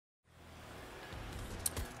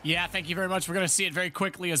Yeah, thank you very much. We're going to see it very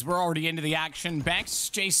quickly as we're already into the action. Banks,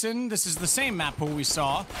 Jason, this is the same map pool we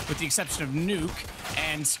saw, with the exception of Nuke.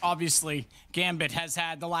 And obviously, Gambit has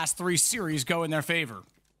had the last 3 series go in their favor.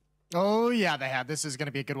 Oh, yeah, they have. This is going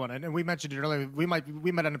to be a good one. And we mentioned it earlier. We might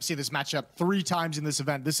end up seeing this matchup 3 times in this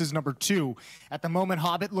event. This is number 2. At the moment,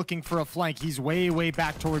 Hobbit looking for a flank. He's way, way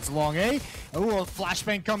back towards long A. Oh, a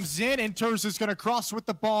flashbang comes in. Inters is going to cross with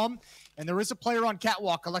the bomb. And there is a player on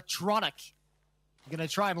catwalk, Electronic. Gonna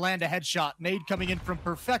try and land a headshot. Nade coming in from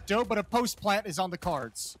Perfecto, but a post plant is on the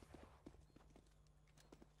cards.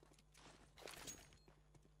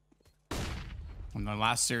 And the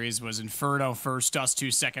last series was Inferno first, Dust 2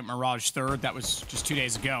 second, Mirage third. That was just 2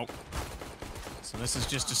 days ago. So this is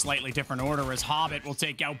just a slightly different order as Hobbit will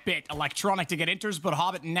take out Bit. Electronic to get inters, but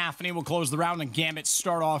Hobbit and NaVi will close the round and Gambit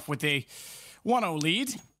start off with a 1-0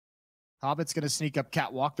 lead. Hobbit's gonna sneak up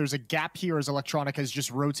catwalk. There's a gap here as Electronic has just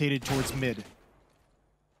rotated towards mid.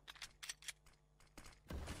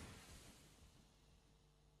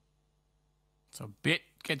 So Bit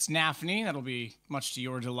gets NaVi. That'll be much to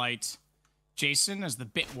your delight, Jason, as the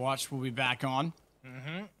Bit watch will be back on.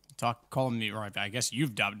 Call him the, or I guess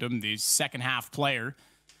you've dubbed him, the second half player.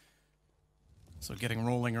 So getting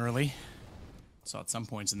rolling early. Saw at some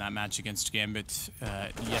points in that match against Gambit,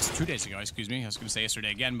 2 days ago, excuse me. I was going to say yesterday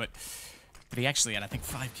again, but he actually had, I think,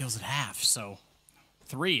 5 kills at half. So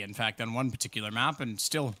 3, in fact, on one particular map, and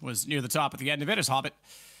still was near the top at the end of it as Hobbit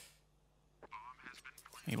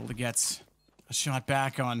able to get a shot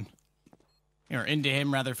back on, or into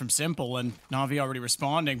him rather, from Simple, and NaVi already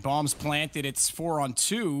responding. Bombs planted, it's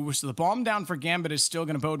 4-on-2, so the bomb down for Gambit is still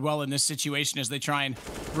going to bode well in this situation as they try and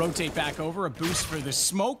rotate back over. A boost for the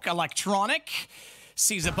smoke. Electronic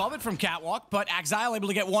sees above it from catwalk, but Exile able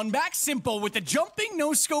to get one back. Simple with the jumping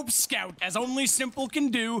no-scope scout, as only Simple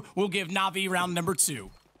can do, will give NaVi round number 2.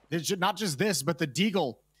 Not just this, but the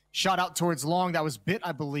Deagle shot out towards long. That was Bit,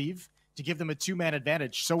 I believe, to give them a 2-man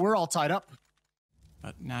advantage. So we're all tied up.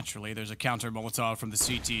 But naturally, there's a counter Molotov from the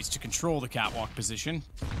CTs to control the catwalk position.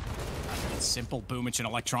 It's Simple, Boomich, and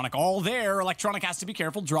Electronic all there. Electronic has to be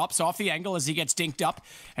careful, drops off the angle as he gets dinked up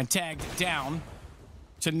and tagged down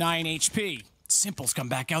to 9 HP. Simple's come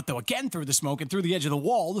back out, though, again through the smoke and through the edge of the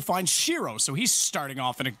wall to find Shiro. So he's starting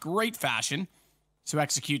off in a great fashion to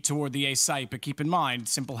execute toward the A site, but keep in mind,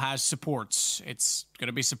 Simple has supports. It's going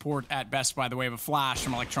to be support at best by the way of a flash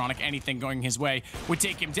from Electronic. Anything going his way would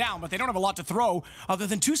take him down, but they don't have a lot to throw other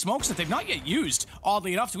than 2 smokes that they've not yet used,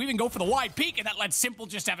 oddly enough, to even go for the wide peak, and that lets Simple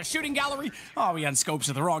just have a shooting gallery. Oh, he unscopes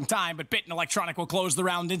at the wrong time, but Bit and Electronic will close the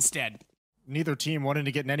round instead. Neither team wanting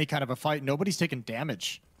to get in any kind of a fight. Nobody's taking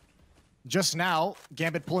damage. Just now,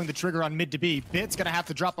 Gambit pulling the trigger on mid to B. Bit's gonna have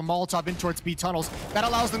to drop a Molotov in towards B tunnels. That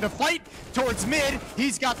allows them to fight towards mid.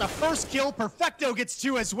 He's got the first kill. Perfecto gets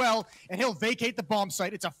 2 as well, and he'll vacate the bomb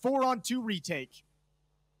site. It's a 4-on-2 retake.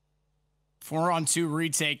 4-on-2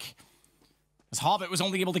 retake. As Hobbit was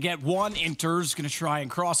only able to get 1, Inter's going to try and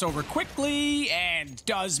cross over quickly, and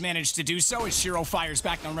does manage to do so as Shiro fires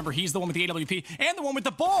back. Now remember, he's the one with the AWP and the one with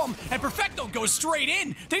the bomb, and Perfecto goes straight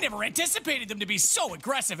in. They never anticipated them to be so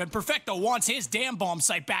aggressive, and Perfecto wants his damn bomb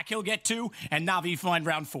site back. He'll get 2, and NaVi find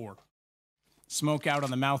round 4. Smoke out on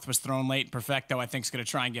the mouth was thrown late. Perfecto, I think, is going to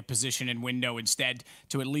try and get position in window instead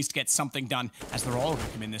to at least get something done, as they're all going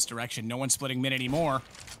to come in this direction. No one's splitting mid anymore.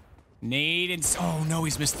 Nade and... oh no,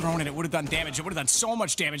 he's misthrown it. It would have done damage. It would have done so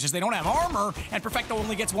much damage as they don't have armor. And Perfecto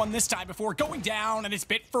only gets 1 this time before going down. And it's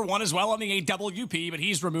Bit for 1 as well on the AWP. But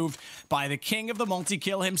he's removed by the king of the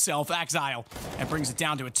multi-kill himself, Exile. And brings it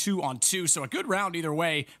down to a 2-on-2. So a good round either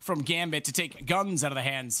way from Gambit to take guns out of the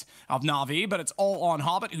hands of NaVi. But it's all on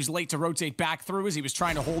Hobbit, who's late to rotate back through as he was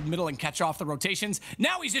trying to hold middle and catch off the rotations.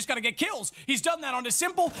 Now he's just got to get kills. He's done that onto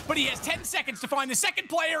Simple, but he has 10 seconds to find the second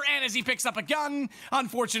player. And as he picks up a gun,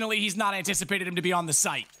 unfortunately, he's not anticipated him to be on the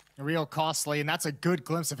site. Real costly, and that's a good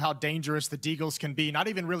glimpse of how dangerous the Deagles can be. Not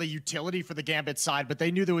even really utility for the Gambit side, but they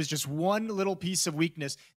knew there was just one little piece of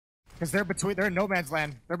weakness. Because they're in no man's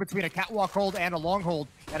land. They're between a catwalk hold and a long hold.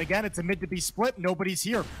 And again, it's a mid to be split. Nobody's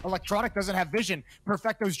here. Electronic doesn't have vision.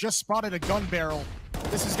 Perfecto's just spotted a gun barrel.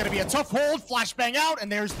 This is going to be a tough hold. Flashbang out, and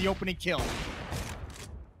there's the opening kill.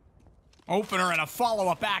 Opener and a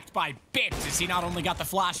follow-up act by Bit as he not only got the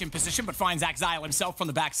flash in position, but finds Exile himself from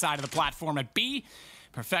the backside of the platform at B.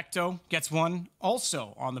 Perfecto gets 1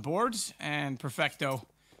 also on the board, and Perfecto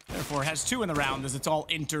therefore has 2 in the round as it's all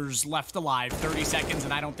Inters left alive. 30 seconds,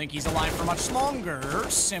 and I don't think he's alive for much longer.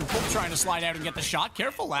 Simple trying to slide out and get the shot.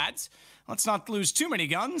 Careful, lads. Let's not lose too many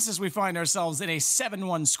guns as we find ourselves in a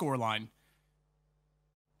 7-1 scoreline.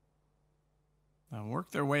 They'll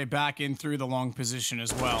work their way back in through the long position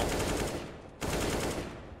as well.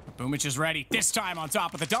 Boomich is ready. This time on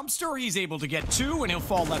top of the dumpster, he's able to get 2, and he'll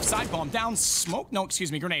fall left side. Bomb down. Smoke. No,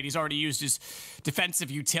 excuse me, grenade. He's already used his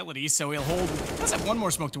defensive utility, so he'll hold. Does have one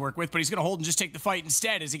more smoke to work with, but he's going to hold and just take the fight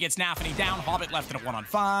instead as he gets NaVi down. Hobbit left at a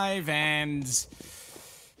 1-on-5, and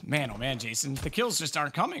man, oh man, Jason, the kills just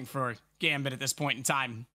aren't coming for Gambit at this point in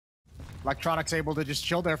time. Electronic's able to just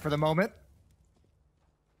chill there for the moment.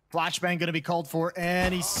 Flashbang going to be called for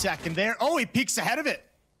any second there. Oh, he peeks ahead of it.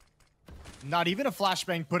 Not even a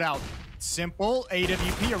flashbang put out. Simple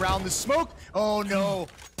AWP around the smoke. Oh no.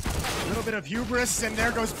 A little bit of hubris, and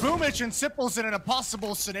there goes Boomich, and Simple's in an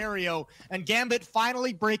impossible scenario. And Gambit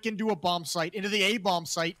finally break into a bomb site, into the A bomb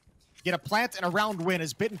site. Get a plant and a round win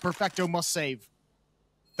as Bit and Perfecto must save.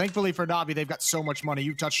 Thankfully for NaVi, they've got so much money.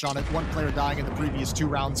 You touched on it. One player dying in the previous 2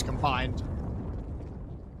 rounds combined.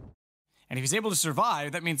 And if he's able to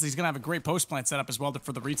survive, that means he's going to have a great post-plant set up as well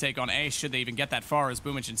for the retake on A, should they even get that far, as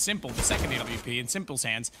Boomich and Simple, the second AWP in Simple's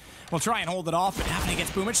hands, will try and hold it off. But happening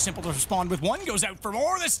against Boomich, Simple to respond with 1, goes out for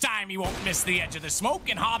more. This time he won't miss the edge of the smoke,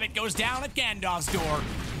 and Hobbit goes down at Gandalf's door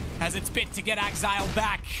as it's Bit to get Exile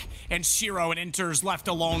back, and Shiro and Inter's left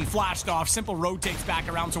alone, flashed off. Simple rotates back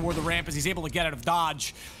around toward the ramp as he's able to get out of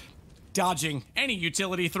dodge. Dodging any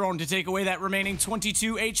utility thrown to take away that remaining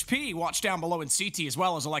 22 HP. Watch down below in CT as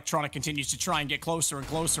well as Electronic continues to try and get closer and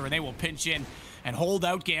closer, and they will pinch in and hold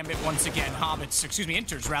out Gambit once again.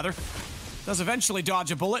 Inter's rather. Does eventually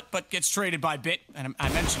dodge a bullet, but gets traded by Bit. And I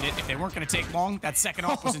mentioned it, if they weren't going to take long, that second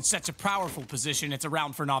op was in such a powerful position. It's a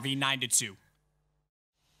round for NaVi, 9-2.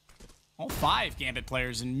 All 5 Gambit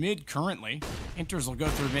players in mid currently. Inters will go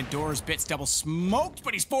through mid doors. Bit's double smoked,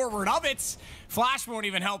 but he's forward of it. Flash won't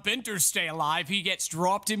even help Inters stay alive. He gets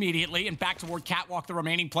dropped immediately, and back toward Catwalk the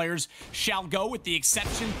remaining players shall go, with the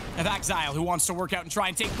exception of Exile, who wants to work out and try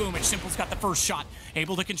and take Boomich. Simple's got the first shot.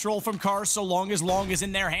 Able to control from Cars so long is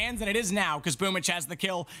in their hands, and it is now, because Boomich has the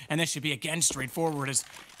kill, and this should be again straightforward as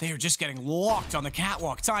they are just getting locked on the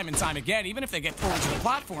Catwalk time and time again. Even if they get forward to the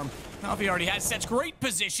platform, NaVi already has such great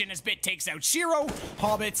position as Bit takes out Shiro.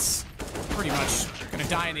 Hobbit's pretty much gonna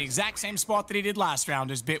die in the exact same spot that he did last round,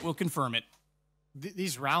 as Bit will confirm it.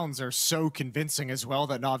 These rounds are so convincing as well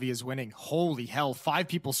that NaVi is winning. Holy hell, 5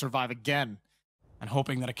 people survive again. And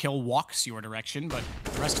hoping that a kill walks your direction, but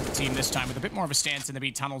the rest of the team this time with a bit more of a stance in the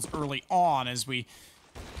B tunnels early on as we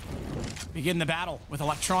begin the battle with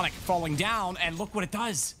Electronic falling down, and look what it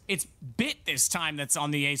does. It's Bit this time that's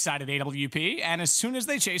on the A side of AWP, and as soon as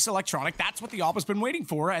they chase Electronic, that's what the op has been waiting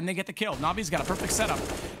for, and they get the kill. NaVi's got a perfect setup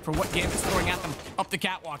for what Gambit's throwing at them up the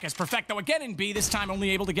Catwalk, as Perfecto again in B, this time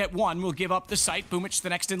only able to get 1, will give up the site. Boomich the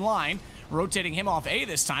next in line, rotating him off A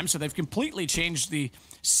this time, so they've completely changed the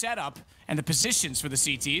setup and the positions for the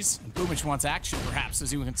CTs. And Boomich wants action, perhaps,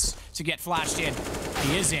 as he wants to get flashed in.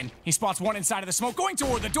 He is in. He spots 1 inside of the smoke, going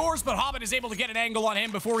toward the doors, but Hobbit is able to get an angle on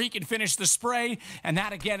him before he can finish the spray, and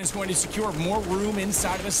that again is going to secure more room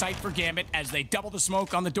inside of the site for Gambit as they double the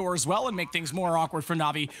smoke on the door as well and make things more awkward for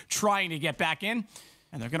NaVi trying to get back in.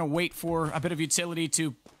 And they're going to wait for a bit of utility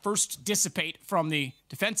to first dissipate from the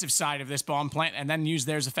defensive side of this bomb plant and then use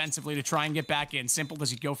theirs offensively to try and get back in. Simple,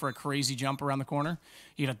 does he go for a crazy jump around the corner?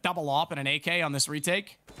 You get a double op and an AK on this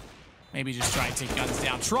retake. Maybe just try and take guns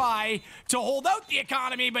down. Try to hold out the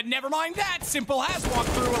economy, but never mind that. Simple has walked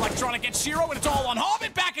through. Electronic gets Shiro, and it's all on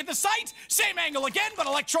Hobbit. Back at the site. Same angle again, but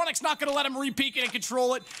Electronic's not going to let him re-peek it and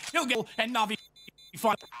control it. He'll get, and NaVi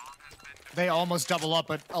fun. They almost double up,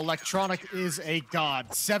 but Electronic is a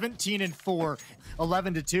god. 17-4,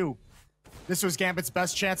 11-2. This was Gambit's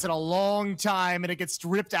best chance in a long time, and it gets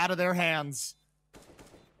ripped out of their hands.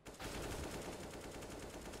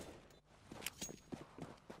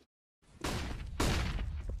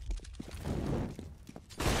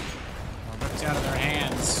 Ripped out of their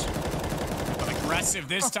hands. But aggressive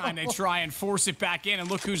this time. They try and force it back in, and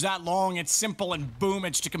look who's that long. It's Simple and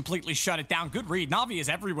Boomich to completely shut it down. Good read. NaVi is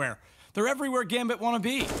everywhere. They're everywhere Gambit want to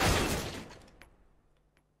be.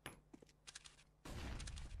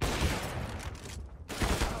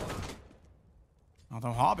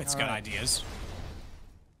 Although Hobbit's got ideas.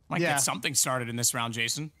 Might get something started in this round,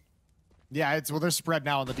 Jason. Yeah, well, they're spread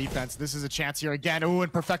now on the defense. This is a chance here again. Ooh,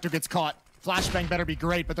 and Perfecto gets caught. Flashbang better be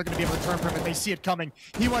great, but they're going to be able to turn from it. They see it coming.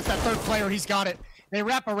 He wants that third player. He's got it. They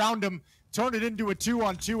wrap around him, turn it into a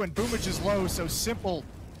 2-on-2, and Boomich is low, so Simple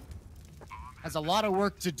has a lot of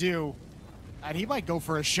work to do. And he might go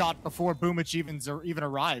for a shot before Boomich even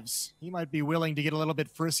arrives. He might be willing to get a little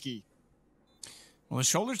bit frisky. Well, the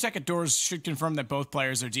shoulder check at doors should confirm that both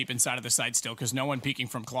players are deep inside of the site still, because no one peeking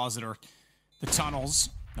from closet or the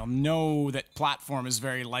tunnels. They'll know that platform is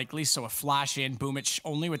very likely, so a flash in. Boomich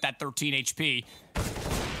only with that 13 HP.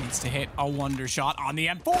 Needs to hit a wonder shot on the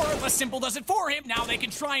M4. The Simple does it for him. Now they can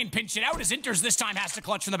try and pinch it out as Inters this time has to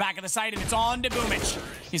clutch from the back of the site, and it's on to Boomich.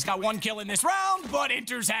 He's got 1 kill in this round, but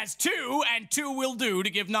Inters has 2, and 2 will do to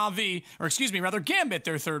give NaVi, or excuse me, rather Gambit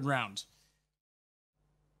their 3rd round.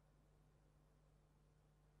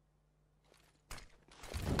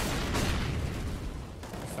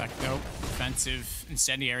 Perfecto, defensive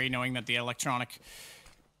incendiary, knowing that the electronic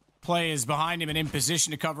play is behind him and in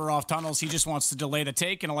position to cover off tunnels. He just wants to delay the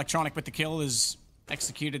take, and electronic with the kill has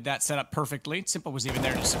executed that setup perfectly. Simple was even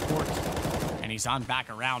there to support, and he's on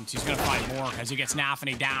back around. He's going to find more as he gets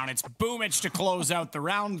NaVi down. It's Boomich to close out the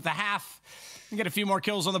round, the half. And get a few more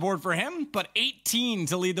kills on the board for him, but 18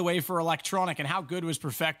 to lead the way for electronic. And how good was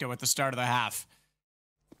Perfecto at the start of the half?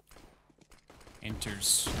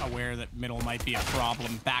 Enters, aware that middle might be a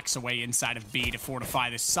problem, backs away inside of B to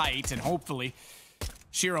fortify the site, and hopefully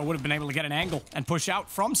Shiro would have been able to get an angle and push out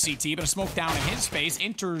from CT, but a smoke down in his face.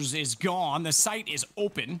 Inters is gone. The site is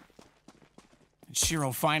open. And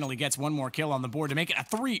Shiro finally gets 1 more kill on the board to make it a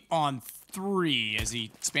 3-on-3 as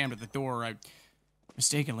he spammed at the door. I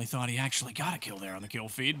mistakenly thought he actually got a kill there on the kill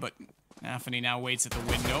feed, but NaVi now waits at the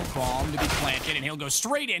window. Bomb to be planted, and he'll go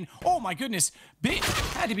straight in. Oh my goodness. Bit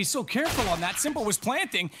had to be so careful on that. Simple was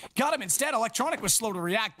planting. Got him instead. Electronic was slow to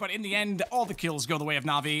react, but in the end, all the kills go the way of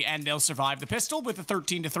NaVi, and they'll survive the pistol with a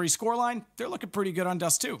 13-3 scoreline. They're looking pretty good on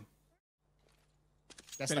Dust, too.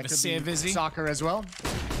 Bit of a sieve, is he? Soccer as well.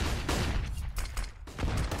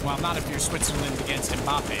 Well, not if you're Switzerland against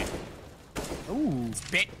Mbappe. Ooh.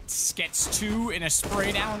 Bit gets 2 in a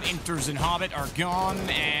spray down. Inters and Hobbit are gone,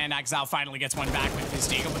 and Exile finally gets 1 back with his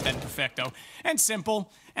deagle, but then Perfecto and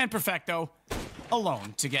Simple and Perfecto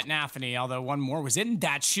alone to get NaVi, although 1 more was in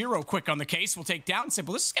that. Shiro quick on the case will take down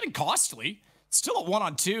Simple. This is getting costly. It's still a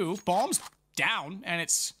 1-on-2. Bomb's down, and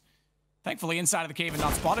it's thankfully inside of the cave and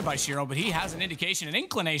not spotted by Shiro, but he has an indication, an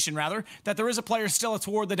inclination rather, that there is a player still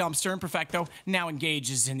toward the dumpster, and Perfecto now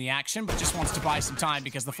engages in the action, but just wants to buy some time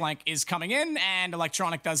because the flank is coming in, and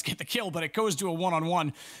Electronic does get the kill, but it goes to a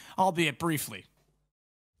 1-on-1, albeit briefly.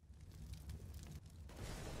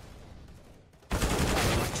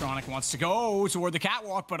 Electronic wants to go toward the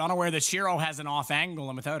catwalk, but unaware that Shiro has an off angle,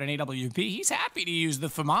 and without an AWP, he's happy to use the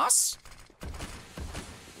FAMAS,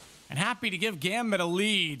 and happy to give Gambit a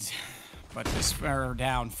lead. But this far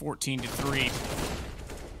down 14-3.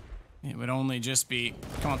 It would only just be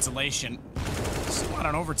consolation. Still not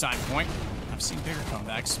an overtime point. I've seen bigger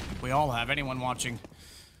comebacks. We all have. Anyone watching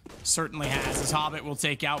certainly has. As Hobbit will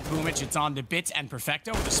take out Boomich. It's on to Bit and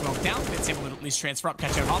Perfecto with a smoke down. Bit's able to at least transfer up,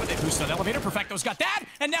 catch out Hobbit. They boost on the elevator. Perfecto's got that.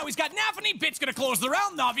 And now he's got NaVi. Bit's going to close the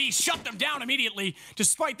round. NaVi shut them down immediately,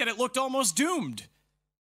 despite that it looked almost doomed.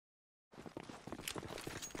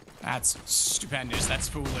 That's stupendous. That's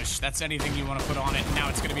foolish. That's anything you want to put on it. Now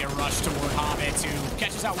it's going to be a rush toward Hobbit, who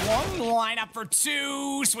catches out 1, line up for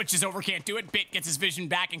 2, switches over, can't do it. Bit gets his vision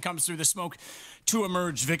back and comes through the smoke to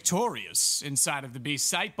emerge victorious inside of the B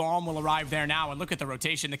site. Bomb will arrive there now, and look at the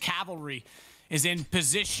rotation. The cavalry is in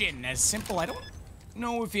position. As Simple, I don't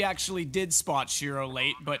know if he actually did spot Shiro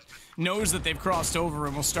late, but knows that they've crossed over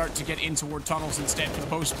and will start to get in toward tunnels instead for the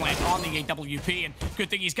post plant on the AWP. And good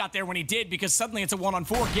thing he's got there when he did, because suddenly it's a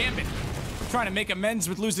 1-on-4. Gambit, trying to make amends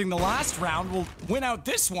with losing the last round, will win out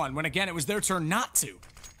this one when again it was their turn not to,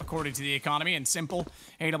 according to the economy. And Simple,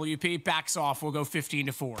 AWP backs off. We'll go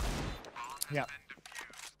 15-4. Yeah.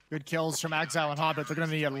 Good kills from Exile and Hobbit. They're going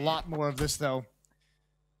to need a lot more of this, though.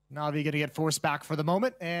 NaVi going to get forced back for the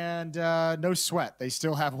moment, and no sweat. They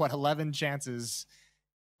still have, what, 11 chances.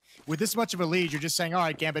 With this much of a lead, you're just saying, all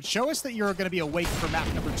right, Gambit, show us that you're going to be awake for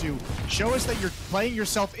map number 2. Show us that you're playing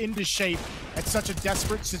yourself into shape at such a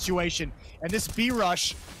desperate situation. And this B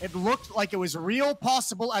rush, it looked like it was real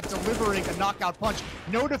possible at delivering a knockout punch.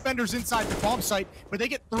 No defenders inside the bomb site, but they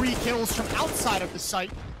get 3 kills from outside of the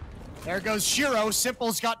site. There goes Shiro.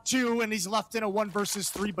 Simple's got 2, and he's left in a 1 versus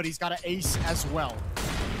 3, but he's got an ace as well.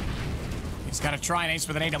 He's got to try an ace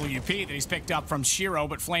with an AWP that he's picked up from Shiro,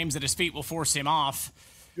 but flames at his feet will force him off.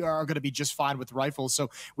 Are going to be just fine with rifles, so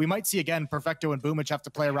we might see again Perfecto and Boomich have to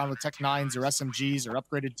play around with Tech 9s or SMGs or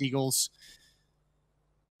upgraded Deagles.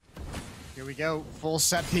 Here we go, full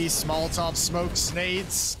set piece, Molotov smokes,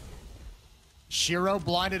 nades. Shiro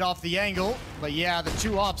blinded off the angle, but yeah, the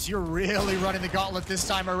 2 ops, you're really running the gauntlet this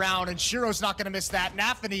time around, and Shiro's not going to miss that.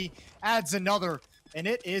 NaVi adds another, and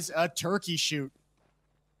it is a turkey shoot.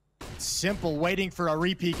 Simple waiting for a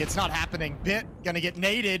repeat. It's not happening. Bit gonna get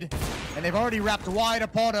naded, and they've already wrapped wide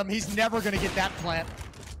upon him. He's never gonna get that plant,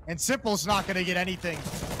 and Simple's not gonna get anything.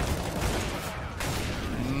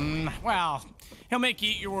 Well, he'll make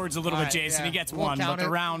you eat your words a little bit, Jason. Yeah. He gets 1, but the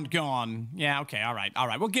round gone. Yeah, okay, all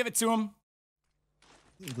right. We'll give it to him.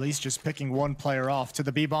 At least just picking one player off. To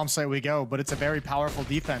the B-bomb site we go, but it's a very powerful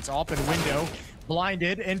defense. Open window,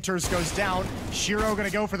 blinded, enters, goes down. Shiro gonna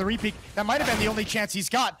go for the repeat. That might have been the only chance he's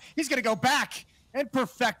got. He's gonna go back, and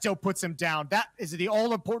Perfecto puts him down. That is the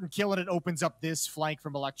all-important kill, and it opens up this flank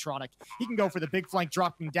from Electronic. He can go for the big flank,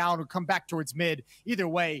 dropping down, or come back towards mid. Either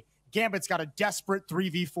way, Gambit's got a desperate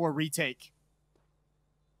 3v4 retake.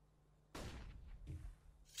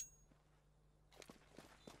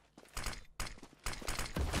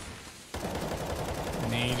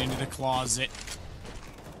 Nade into the closet.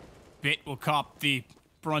 Bit will cop the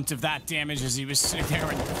brunt of that damage as he was sitting there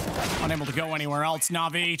and unable to go anywhere else.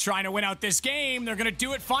 NaVi trying to win out this game. They're going to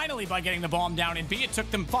do it finally by getting the bomb down in B. It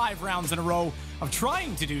took them 5 rounds in a row of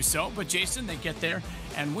trying to do so, but Jason, they get there,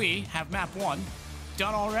 and we have map 1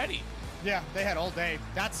 done already. Yeah, they had all day.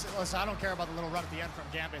 Listen, I don't care about the little run at the end from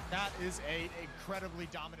Gambit. That is an incredibly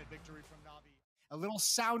dominant victory from NaVi. A little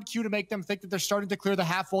sound cue to make them think that they're starting to clear the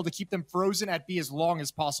half wall to keep them frozen at B as long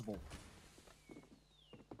as possible.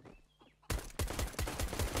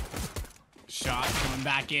 Shot coming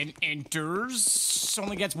back in, enters,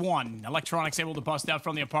 only gets 1. Electronic's able to bust out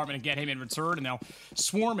from the apartment and get him in return, and they'll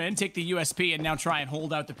swarm in, take the USP, and now try and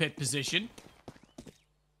hold out the pit position.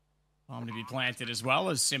 Bomb to be planted as well,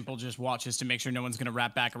 as Simple just watches to make sure no one's going to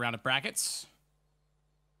wrap back around at brackets.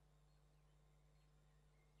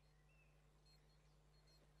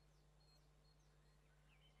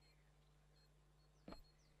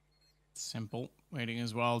 Simple waiting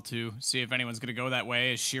as well to see if anyone's going to go that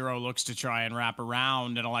way, as Shiro looks to try and wrap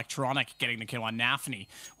around, and Electronic getting the kill on NaVi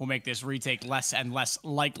will make this retake less and less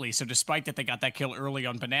likely. So despite that they got that kill early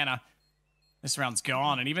on Banana, this round's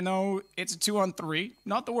gone. And even though it's a 2-on-3,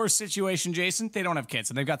 not the worst situation, Jason, they don't have kits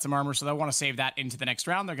and they've got some armor, so they want to save that into the next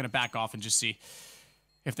round. They're going to back off and just see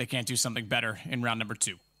if they can't do something better in round number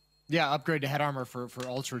 2. Yeah, upgrade to head armor for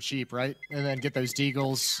ultra cheap, right? And then get those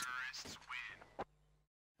deagles.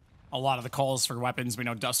 A lot of the calls for weapons, we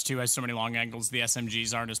know Dust 2 has so many long angles, the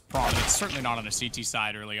SMGs aren't as prominent. Certainly not on a CT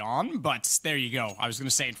side early on, but there you go. I was going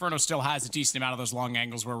to say, Inferno still has a decent amount of those long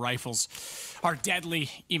angles where rifles are deadly,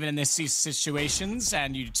 even in this situations,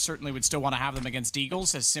 and you certainly would still want to have them against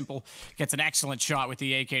Deagles, as Simple gets an excellent shot with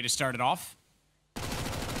the AK to start it off.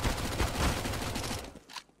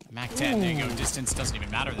 Mac 10, there you go. Distance doesn't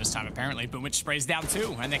even matter this time, apparently. Boomich sprays down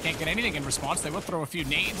 2, and they can't get anything in response. They will throw a few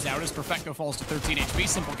nades out as Perfecto falls to 13 HP.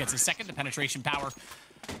 Simple gets his second. The penetration power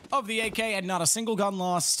of the AK, and not a single gun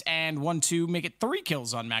lost, and 1-2 make it 3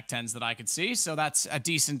 kills on Mac 10s that I could see. So that's a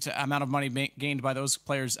decent amount of money gained by those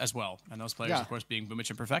players as well. And those players, of course, being Boomich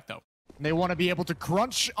and Perfecto. They want to be able to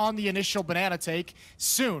crunch on the initial banana take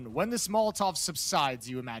soon, when this Molotov subsides,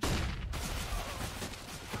 you imagine.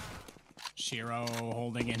 Shiro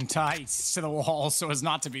holding in tight to the wall so as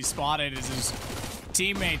not to be spotted as his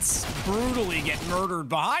teammates brutally get murdered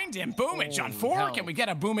behind him. Boomich on 4. Hell. Can we get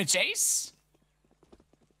a Boomich ace?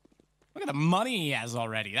 Look at the money he has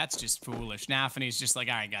already. That's just foolish. NaVi's just like,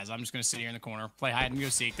 all right, guys, I'm just going to sit here in the corner, play hide and go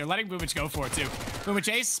seek. They're letting Boomich go for it, too.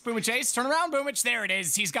 Boomich ace, turn around, Boomich. There it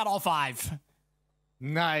is. He's got all 5.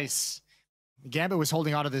 Nice. Gambit was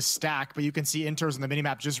holding onto this stack, but you can see Inters on the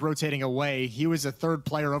minimap just rotating away. He was a 3rd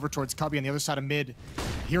player over towards Cubby on the other side of mid.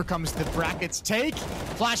 Here comes the brackets take.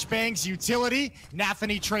 Flashbangs, utility.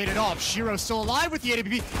 NaVi traded off. Shiro still alive with the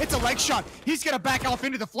AWP. It's a leg shot. He's going to back off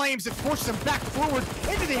into the flames. It forces him back forward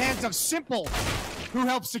into the hands of Simple, who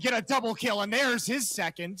helps to get a double kill. And there's his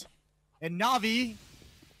second. And NaVi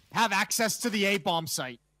have access to the A-bomb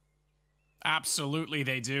site. Absolutely,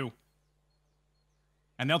 they do.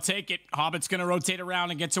 And they'll take it. Hobbit's going to rotate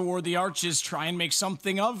around and get toward the arches, try and make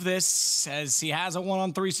something of this, as he has a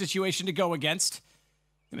 1-on-3 situation to go against.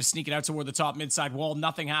 Going to sneak it out toward the top mid-side wall.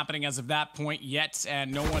 Nothing happening as of that point yet,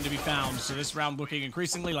 and no one to be found. So this round looking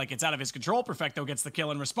increasingly like it's out of his control. Perfecto gets the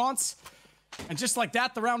kill in response. And just like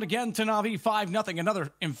that, the round again to NaVi, 5-0.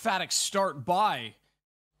 Another emphatic start by.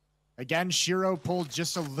 Again, Shiro pulled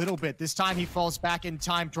just a little bit. This time he falls back in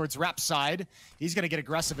time towards Rap side. He's going to get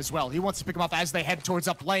aggressive as well. He wants to pick him up as they head towards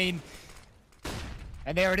up lane.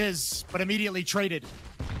 And there it is, but immediately traded.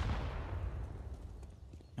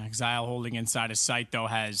 Exile holding inside his sight, though,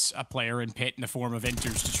 has a player in pit in the form of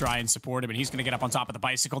Inters to try and support him, and he's going to get up on top of the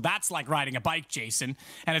bicycle. That's like riding a bike, Jason,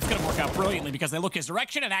 and it's going to work out brilliantly because they look his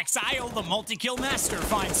direction, and Exile, the multi-kill master,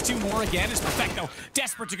 finds 2 more again as Perfecto,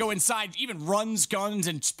 desperate to go inside, even runs, guns,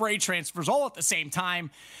 and spray transfers all at the same time,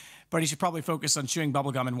 but he should probably focus on chewing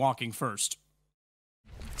bubblegum and walking first.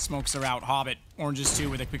 Smokes are out. Hobbit Oranges too,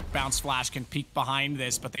 with a quick bounce flash, can peek behind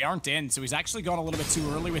this, but they aren't in, so he's actually gone a little bit too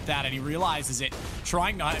early with that, and he realizes it,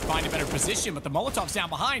 trying to find a better position, but the Molotov's down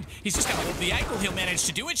behind. He's just gonna hold the angle. He'll manage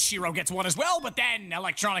to do it. Shiro gets one as well, but then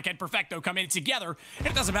Electronic and Perfecto come in together, and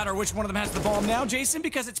it doesn't matter which one of them has the bomb now, Jason,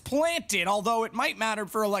 because it's planted, although it might matter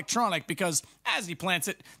for Electronic, because as he plants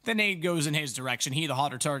it, the nade goes in his direction. He, the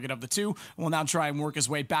hotter target of the two, will now try and work his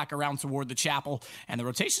way back around toward the chapel, and the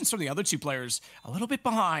rotations from the other two players a little bit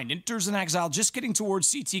behind. Inters and Exile just getting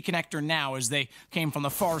towards CT connector now as they came from the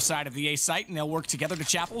far side of the A site, and they'll work together to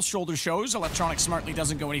chapel. Shoulder shows. Electronic smartly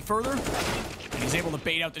doesn't go any further, and he's able to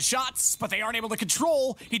bait out the shots, but they aren't able to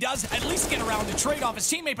control. He does at least get around to trade off his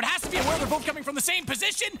teammate, but has to be aware they're both coming from the same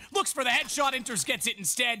position. Looks for the headshot. Inters gets it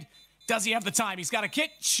instead. Does he have the time? He's got a kit.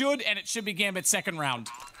 Should, and it should be Gambit's second round.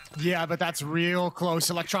 Yeah, but that's real close.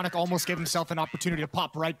 Electronic almost gave himself an opportunity to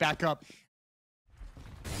pop right back up.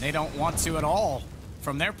 And they don't want to at all.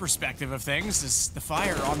 From their perspective of things, is the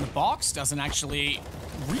fire on the box doesn't actually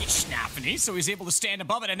reach NaVi, so he's able to stand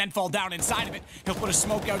above it and then fall down inside of it. He'll put a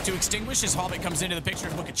smoke out to extinguish as Hobbit comes into the picture.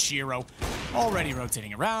 Look at Shiro, already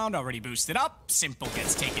rotating around, already boosted up. Simple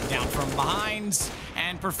gets taken down from behind,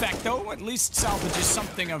 and Perfecto at least salvages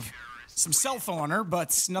something of some self-honor,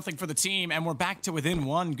 but nothing for the team, and we're back to within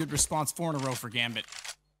one. Good response, 4 in a row for Gambit.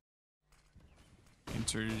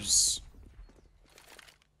 Enters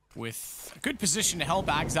with a good position to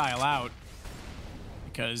help Exile out,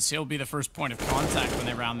 because he'll be the first point of contact when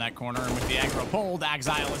they round that corner, and with the aggro pulled,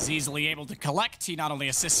 Exile is easily able to collect. He not only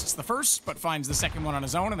assists the first, but finds the second one on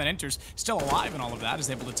his own, and then Enters, still alive in all of that, is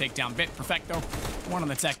able to take down Bit. Perfecto, one on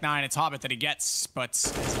the Tech 9, it's Hobbit that he gets, but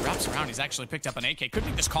as he wraps around, he's actually picked up an AK. Could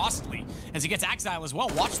be this costly, as he gets Exile as well.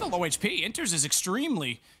 Watch the low HP. Enters is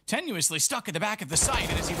extremely tenuously stuck at the back of the site,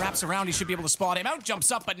 and as he wraps around, he should be able to spot him out.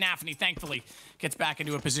 Jumps up, but NaVi, thankfully, gets back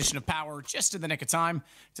into a position of power just in the nick of time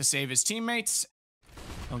to save his teammates.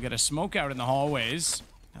 He'll get a smoke out in the hallways.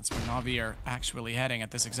 That's where NaVi are actually heading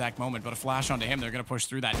at this exact moment, but a flash onto him. They're going to push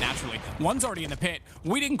through that naturally. One's already in the pit.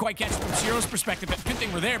 We didn't quite catch it from Shiro's perspective, but good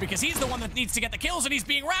thing we're there because he's the one that needs to get the kills, and he's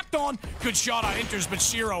being wrapped on. Good shot on Inters, but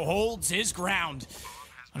Shiro holds his ground.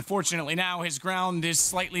 Unfortunately, now his ground is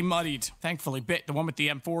slightly muddied. Thankfully, Bit, the one with the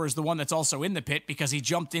M4, is the one that's also in the pit because he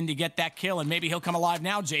jumped in to get that kill, and maybe he'll come alive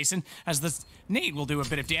now, Jason, as the nade will do a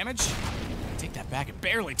bit of damage. Take that back. It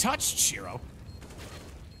barely touched Shiro.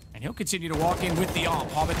 And he'll continue to walk in with the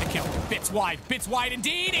AWP. Hobbit the kill. Bits wide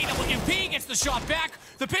indeed. AWP gets the shot back.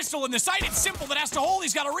 The pistol in the sight. It's Simple that has to hold.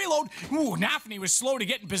 He's got to reload. Ooh, NaVi was slow to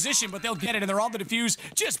get in position, but they'll get it, and they're on the defuse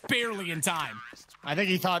just barely in time. I think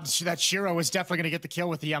he thought that Shiro was definitely going to get the kill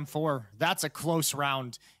with the M4. That's a close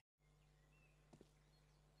round.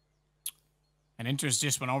 And Inters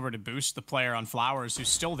just went over to boost the player on Flowers, who's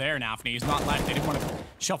still there, NaVi. He's not left. They didn't want to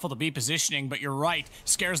shuffle the B positioning, but you're right.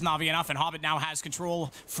 Scares NaVi enough, and Hobbit now has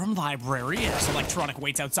control from Library as Electronic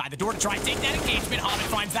waits outside the door to try and take that engagement. Hobbit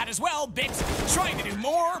finds that as well. Bits trying to do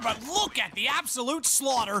more, but look at the absolute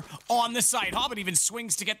slaughter on the site. Hobbit even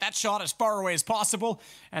swings to get that shot as far away as possible,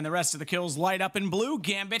 and the rest of the kills light up in blue.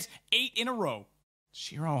 Gambit, 8 in a row.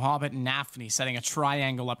 Shiro, Hobbit, and NaVi setting a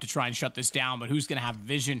triangle up to try and shut this down, but who's going to have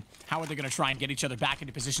vision? How are they going to try and get each other back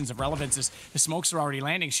into positions of relevance as the smokes are already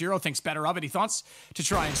landing? Shiro thinks better of it. He thoughts to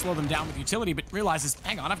try and slow them down with utility, but realizes,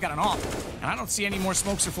 hang on, I've got an AWP, and I don't see any more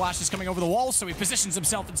smokes or flashes coming over the wall, so he positions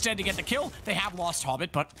himself instead to get the kill. They have lost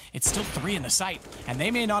Hobbit, but it's still 3 in the site, and they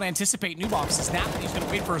may not anticipate new boxes. NaVi's going to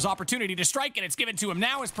wait for his opportunity to strike, and it's given to him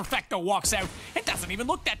now as Perfecto walks out. It doesn't even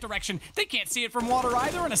look that direction. They can't see it from water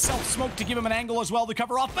either, and a self-smoke to give him an angle as well to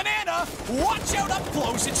cover off. Banana! Watch out up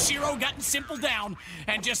close, and Shiro gotten Simple down.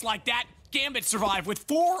 And just like that, Gambit survived with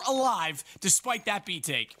 4 alive, despite that B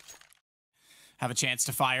take. Have a chance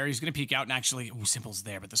to fire. He's going to peek out, and actually, ooh, Simple's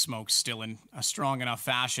there, but the smoke's still in a strong enough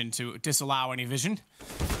fashion to disallow any vision.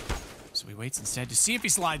 So he waits instead to see if he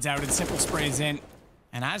slides out, and Simple sprays in.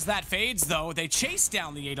 And as that fades, though, they chase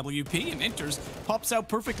down the AWP, and Inters pops out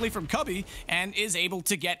perfectly from Cubby and is able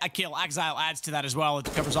to get a kill. Exile adds to that as well.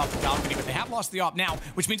 It covers off the balcony, but they have lost the AWP now,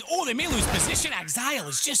 which means, oh, they may lose position. Exile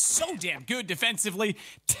is just so damn good defensively.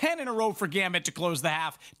 10 in a row for Gambit to close the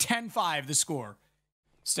half. 10-5 the score.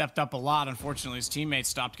 Stepped up a lot. Unfortunately, his teammates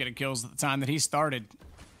stopped getting kills at the time that he started.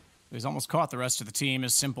 He's almost caught the rest of the team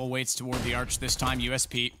as Simple waits toward the arch this time.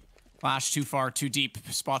 USP. Flash too far, too deep,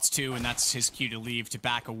 spots 2, and that's his cue to leave, to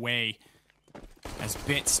back away. As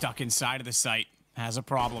Bit stuck inside of the site. has a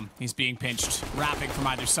problem. He's being pinched, wrapping from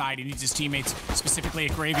either side. He needs his teammates, specifically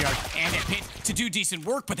at Graveyard and at Pit, to do decent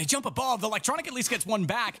work, but they jump above. The Electronic at least gets one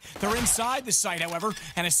back. They're inside the site, however,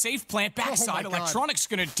 and a safe plant backside. Electronic's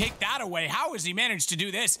gonna take that away. How has he managed to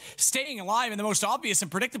do this? Staying alive in the most obvious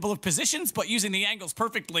and predictable of positions, but using the angles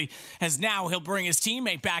perfectly, as now he'll bring his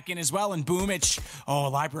teammate back in as well, and Boomich. Oh,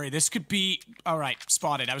 Library, this could be... All right,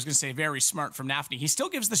 spotted. I was gonna say very smart from NaVi. He still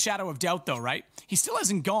gives the shadow of doubt, though, right? He still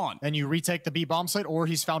hasn't gone. And you retake the B bomb site, or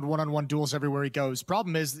he's found one-on-one duels everywhere he goes.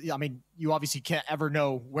 Problem is, I mean, you obviously can't ever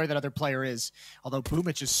know where that other player is. Although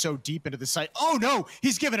Boomich is so deep into the site. Oh no,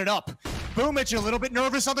 he's giving it up. Boomich a little bit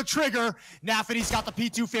nervous on the trigger. NaVi's got the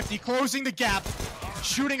P250, closing the gap,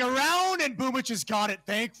 shooting around, and Boomich has got it,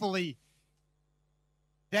 thankfully.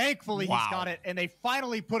 Thankfully, he's got it, and they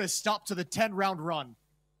finally put a stop to the 10-round run.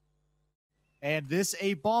 And this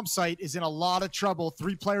A bomb site is in a lot of trouble.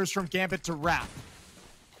 3 players from Gambit to wrap.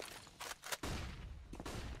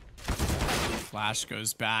 Flash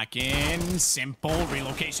goes back in. Simple.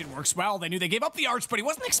 Relocation works well. They knew they gave up the arch, but he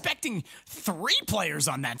wasn't expecting 3 players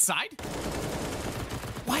on that side.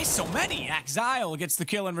 Why so many? Exile gets the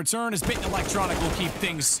kill in return as Bit and Electronic will keep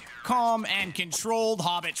things calm and controlled.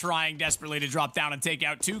 Hobbit trying desperately to drop down and take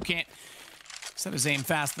out 2. Can't set his aim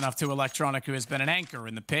fast enough to Electronic, who has been an anchor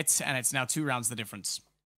in the pit, and it's now 2 rounds the difference.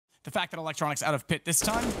 The fact that Electronic's out of pit this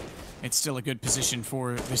time, it's still a good position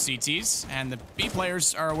for the CTs, and the B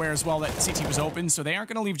players are aware as well that CT was open, so they aren't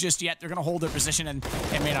going to leave just yet. They're going to hold their position, and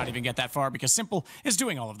they may not even get that far because Simple is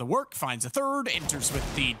doing all of the work, finds a third, enters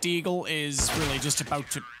with the Deagle, is really just about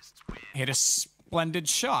to hit a splendid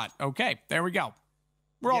shot. Okay, there we go.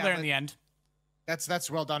 We're all there in the end.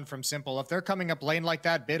 That's well done from Simple. If they're coming up lane like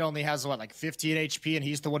that, Bit only has, what, like 15 HP, and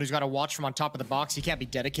he's the one who's got to watch from on top of the box. He can't be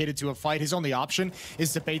dedicated to a fight. His only option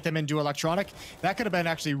is to bait them into Electronic. That could have been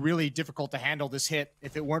actually really difficult to handle this hit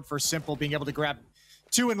if it weren't for Simple being able to grab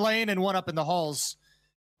 2 in lane and 1 up in the halls.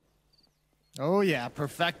 Oh yeah,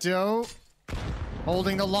 Perfecto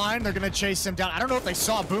holding the line. They're going to chase him down. I don't know if they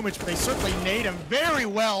saw Boomich, but they certainly nade him very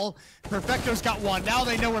well. Perfecto's got 1. Now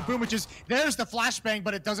they know where Boomich is. There's the flashbang,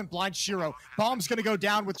 but it doesn't blind Shiro. Bomb's going to go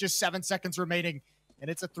down with just 7 seconds remaining,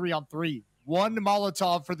 and it's a 3-on-3. 1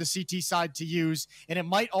 Molotov for the CT side to use, and it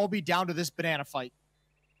might all be down to this banana fight.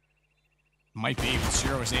 Might be, with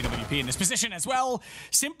Shiro's AWP in this position as well.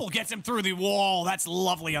 Simple gets him through the wall. That's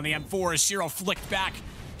lovely on the M4 as Shiro flicked back.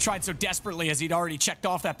 Tried so desperately as he'd already checked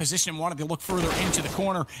off that position and wanted to look further into the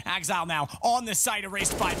corner. Exile now on the site,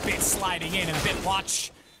 erased by Bit, sliding in, and Bit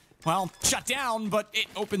watch. Well, shut down, but it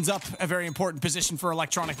opens up a very important position for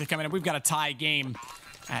Electronic to come in. We've got a tie game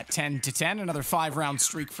at 10-10, another 5-round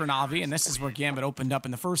streak for NaVi, and this is where Gambit opened up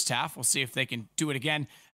in the first half. We'll see if they can do it again.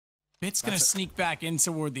 Bit's going to sneak back in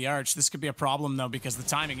toward the arch. This could be a problem, though, because the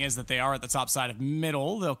timing is that they are at the top side of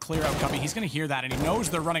middle. They'll clear out Cubby. He's going to hear that, and he knows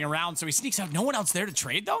they're running around, so he sneaks out. No one else there to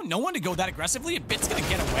trade, though? No one to go that aggressively, and Bit's going to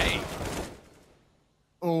get away.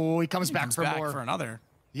 Oh, he comes back for more. For another.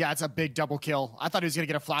 Yeah, it's a big double kill. I thought he was going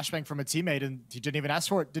to get a flashbang from a teammate, and he didn't even ask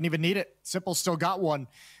for it. Didn't even need it. Simple still got 1.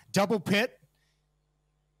 Double pit.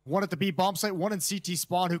 1 at the B bomb site, 1 in CT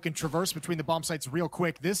spawn who can traverse between the bomb sites real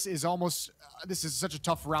quick. This is almost, this is such a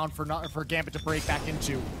tough round for Gambit to break back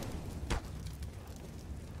into.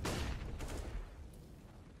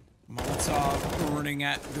 Molotov burning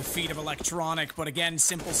at the feet of Electronic, but again,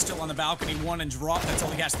 Simple still on the balcony, 1 and drop. That's all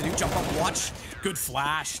he has to do. Jump up, watch. Good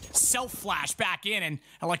flash. Self-flash back in, and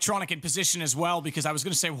Electronic in position as well, because I was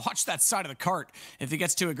going to say, watch that side of the cart if he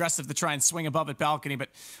gets too aggressive to try and swing above at balcony, but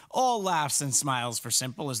all laughs and smiles for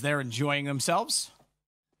Simple as they're enjoying themselves.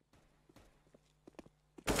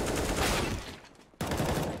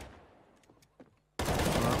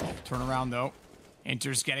 Turn around, though.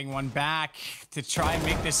 Inter's getting 1 back to try and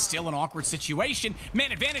make this still an awkward situation.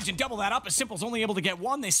 Man advantage and double that up as Simple's only able to get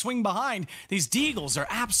 1. They swing behind. These Deagles are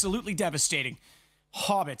absolutely devastating.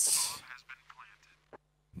 Hobbits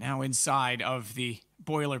now inside of the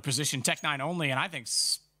boiler position. Tech-9 only, and I think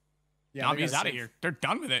NaVi's out of here. They're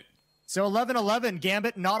done with it. So 11-11,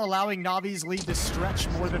 Gambit not allowing NaVi's lead to stretch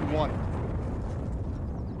more than 1.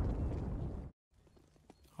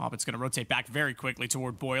 Hobbit's going to rotate back very quickly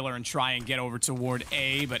toward Boiler and try and get over toward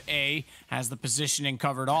A, but A has the positioning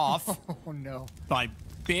covered off. Oh, no. By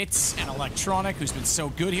Bits and Electronic, who's been so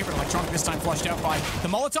good here, but Electronic this time flushed out by the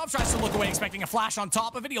Molotov. Tries to look away, expecting a flash on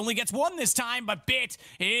top of it. He only gets 1 this time, but Bit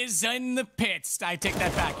is in the pits. I take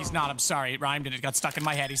that back. He's not. I'm sorry. It rhymed and it got stuck in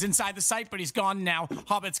my head. He's inside the site, but he's gone now.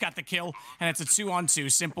 Hobbit's got the kill, and it's a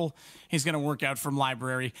 2-on-2. Simple. He's going to work out from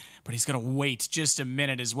Library, but he's going to wait just a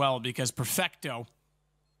minute as well because Perfecto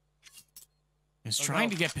is trying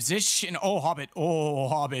to get position. Oh, Hobbit. Oh,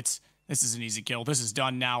 Hobbit. This is an easy kill. This is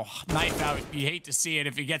done now. Knife out. You hate to see it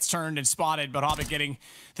if he gets turned and spotted, but Hobbit getting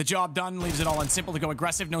the job done, leaves it all on simple to go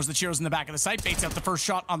aggressive, knows the Chiro's in the back of the site, baits out the first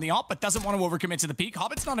shot on the op, but doesn't want to overcommit to the peak.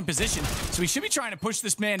 Hobbit's not in position, so he should be trying to push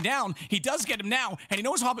this man down. He does get him now, and he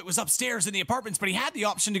knows Hobbit was upstairs in the apartments, but he had the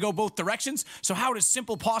option to go both directions, so how does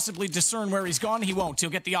Simple possibly discern where he's gone? He won't. He'll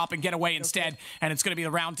get the op and get away instead, and it's going to be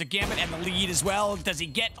the round to Gambit and the lead as well. Does he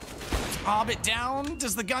get Hobbit down?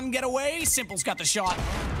 Does the gun get away? Simple's got the shot.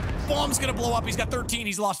 Bomb's gonna blow up. He's got 13.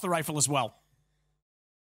 He's lost the rifle as well.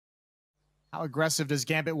 How aggressive does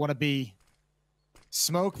Gambit want to be?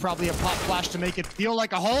 Smoke, probably a pop flash to make it feel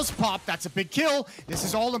like a hose pop. That's a big kill. This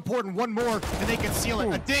is all important. One more, and they can seal it.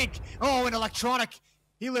 Ooh. A dink. Oh, an electronic.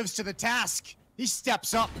 He lives to the task. He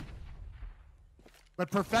steps up. But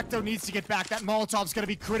Perfecto needs to get back. That Molotov's going to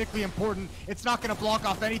be critically important. It's not going to block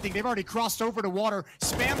off anything. They've already crossed over to water.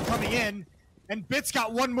 Spam coming in. And Bit's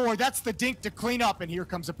got one more. That's the dink to clean up. And here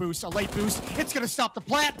comes a boost, a late boost. It's going to stop the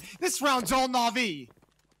plant. This round's all NaVi.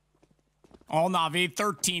 All NaVi,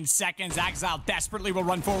 13 seconds. Exile desperately will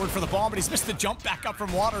run forward for the bomb, but he's missed the jump back up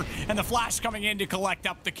from water. And the flash coming in to collect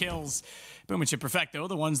up the kills. Boomich and Perfecto,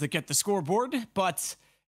 the ones that get the scoreboard. But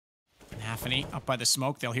NaVi up by the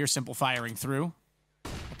smoke. They'll hear Simple firing through.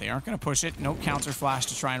 But they aren't going to push it. No counter flash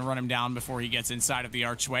to try and run him down before he gets inside of the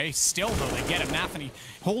archway. Still, though, they get him. NaVi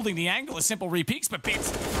holding the angle as Simple repeaks, but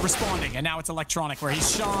Bit's responding. And now it's electronic, where he's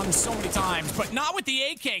shone so many times, but not with the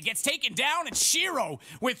AK. Gets taken down, and Shiro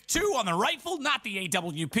with 2 on the rifle, not the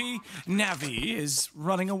AWP. NaVi is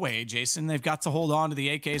running away, Jason. They've got to hold on to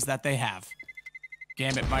the AKs that they have.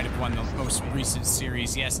 Gambit might have won the most recent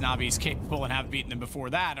series. Yes, NaVi is capable and have beaten them before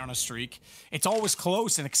that on a streak. It's always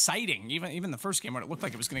close and exciting. Even the first game when it looked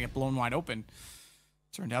like it was going to get blown wide open.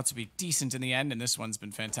 Turned out to be decent in the end, and this one's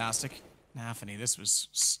been fantastic. NaVi, this was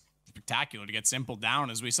spectacular to get Simple down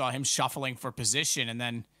as we saw him shuffling for position, and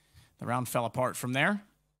then the round fell apart from there.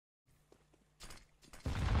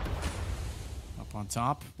 Up on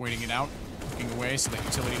top, waiting it out, looking away so that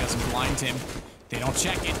utility doesn't blind him. They don't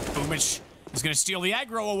check it. Boomich is going to steal the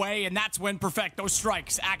aggro away, and that's when Perfecto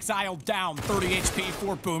strikes. Exile down, 30 HP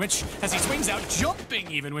for Boomich as he swings out,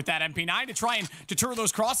 jumping even with that MP9 to try and deter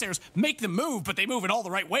those crosshairs, make them move, but they move in all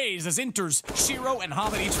the right ways as Inters, Shiro, and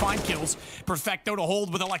Hobbit each find kills. Perfecto to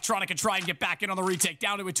hold with Electronic and try and get back in on the retake,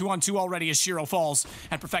 down to a 2-on-2 already as Shiro falls,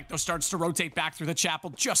 and Perfecto starts to rotate back through the chapel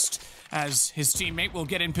just as his teammate will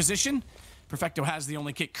get in position. Perfecto has the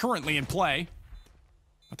only kit currently in play.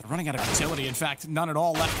 But they're running out of utility. In fact, none at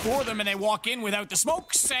all left for them, and they walk in without the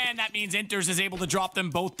smokes, and that means Inters is able to drop them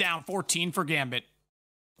both down. 14 for Gambit.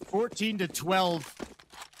 14 to 12.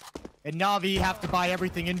 And NaVi have to buy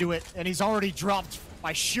everything into it, and he's already dropped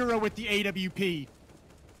by Shiro with the AWP.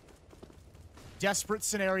 Desperate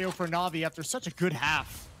scenario for NaVi after such a good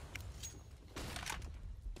half.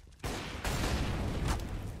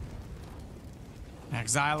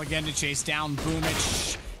 Exile again to chase down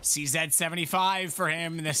Boomich. CZ75 for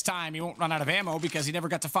him, and this time he won't run out of ammo because he never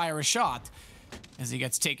got to fire a shot as he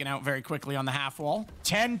gets taken out very quickly on the half wall.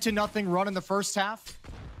 10-0 run in the first half,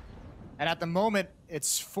 and at the moment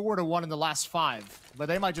it's 4-1 in the last 5, but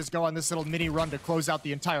they might just go on this little mini run to close out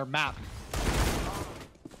the entire map.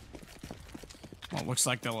 Well, it looks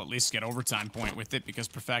like they'll at least get overtime point with it because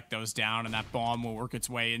Perfecto's down, and that bomb will work its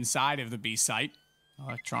way inside of the B site.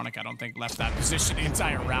 Electronic, I don't think, left that position the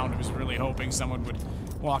entire round. I was really hoping someone would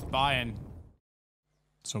walk by, and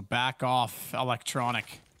so back off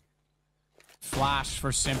Electronic. Flash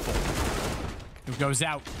for Simple. Who goes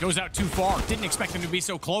out too far. Didn't expect him to be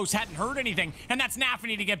so close, hadn't heard anything, and that's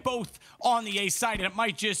NaVi to get both on the A side, and it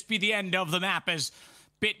might just be the end of the map as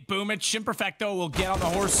Bit, Boomich, and Perfecto will get on the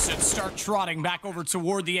horse and start trotting back over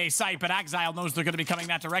toward the A site, but Exile knows they're going to be coming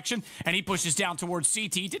that direction, and he pushes down towards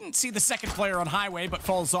CT. Didn't see the second player on Highway, but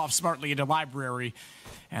falls off smartly into Library.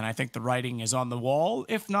 And I think the writing is on the wall,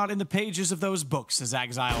 if not in the pages of those books, as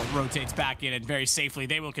Exile rotates back in, and very safely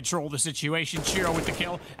they will control the situation. Shiro with the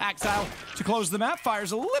kill. Exile to close the map,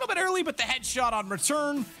 fires a little bit early, but the headshot on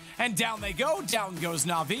return, and down they go. Down goes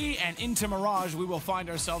NaVi, and into Mirage we will find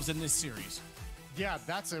ourselves in this series. Yeah,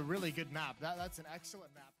 that's a really good map. That's an excellent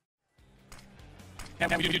map.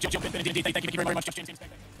 Thank you very much.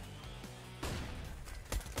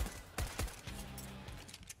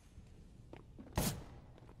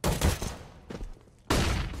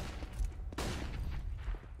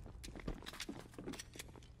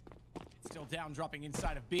 Still down, dropping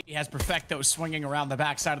inside of B. He has Perfecto swinging around the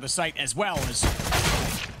backside of the site, as well as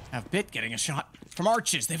have Bit getting a shot from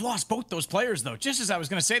Arches. They've lost both those players, though. Just as I was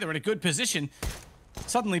going to say, they're in a good position.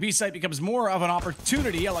 Suddenly, B-site becomes more of an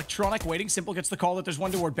opportunity. Electronic waiting. Simple gets the call that there's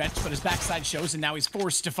one toward bench, but his backside shows, and now he's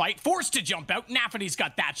forced to fight, forced to jump out. NaVi's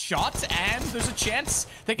got that shot, and there's a chance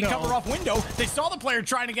they can cover off window. They saw the player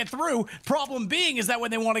trying to get through. Problem being is that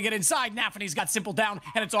when they want to get inside, NaVi's got Simple down,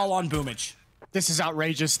 and it's all on Boomich. This is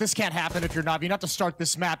outrageous. This can't happen if you're NaVi. Not to start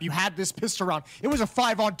this map. You had this pistol round. It was a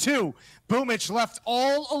 5-on-2. Boomich left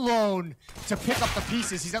all alone to pick up the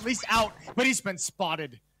pieces. He's at least out, but he's been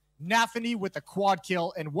spotted. NaVi with a quad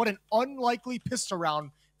kill, and what an unlikely pistol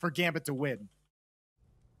round for Gambit to win.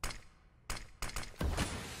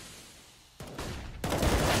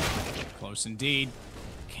 Close indeed.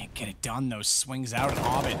 Can't get it done, though. Swings out at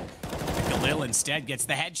Hobbit. Galil instead gets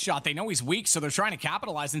the headshot. They know he's weak, so they're trying to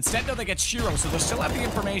capitalize. Instead, though, they get Shiro, so they'll still have the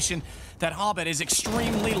information that Hobbit is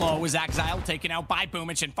extremely low as Exile taken out by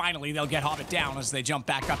Boomich, and finally they'll get Hobbit down as they jump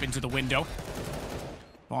back up into the window.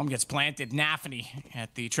 Bomb gets planted. NaVi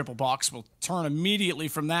at the triple box will turn immediately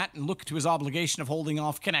from that and look to his obligation of holding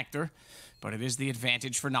off Connector. But it is the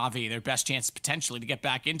advantage for NaVi. Their best chance potentially to get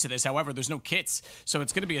back into this. However, there's no kits, so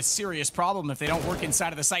it's going to be a serious problem if they don't work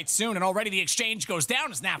inside of the site soon. And already the exchange goes down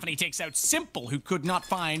as NaVi takes out Simple, who could not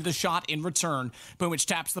find the shot in return. Boomich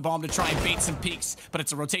taps the bomb to try and bait some peeks, but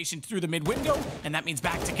it's a rotation through the mid-window, and that means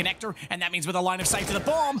back to Connector, and that means with a line of sight to the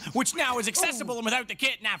bomb, which now is accessible, and without the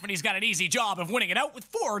kit, NaVi's got an easy job of winning it out with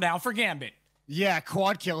 4 now for Gambit. Yeah,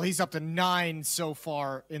 quad kill. He's up to 9 so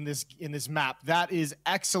far in this map. That is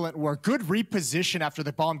excellent work. Good reposition after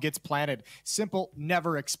the bomb gets planted. Simple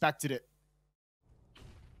never expected it.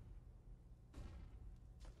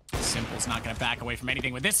 Simple's not going to back away from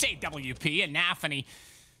anything with this AWP, and NaVi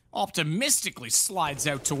optimistically slides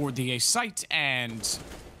out toward the A site, and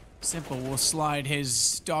Simple will slide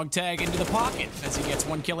his dog tag into the pocket as he gets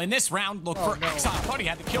 1 kill in this round. Look for Exile. Thought he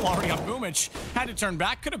had the kill already on Boomich. Had to turn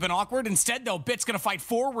back. Could have been awkward. Instead, though, Bit's going to fight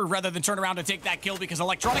forward rather than turn around to take that kill because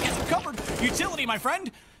Electronic has him covered. Utility, my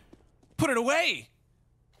friend. Put it away.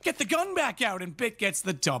 Get the gun back out, and Bit gets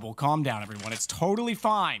the double. Calm down, everyone. It's totally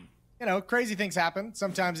fine. You know, crazy things happen.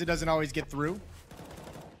 Sometimes it doesn't always get through.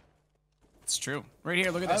 It's true. Right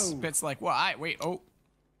here, look at this. Bit's like, well, wait,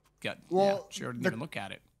 she didn't even look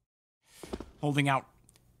at it. Holding out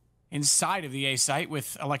inside of the A site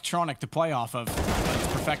with Electronic to play off of.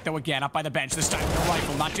 It's Perfecto again up by the bench, this time with a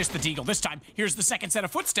rifle, not just the deagle. This time, here's the second set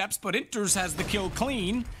of footsteps, but Inters has the kill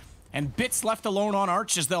clean. And Bit's left alone on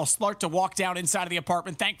Arch as they'll start to walk down inside of the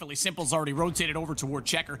apartment. Thankfully, Simple's already rotated over toward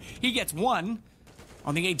Checker. He gets 1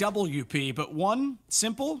 on the AWP, but 1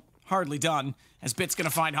 Simple, hardly done. As Bit's going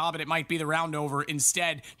to find Hobbit, it might be the round over.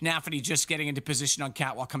 Instead, NaVi just getting into position on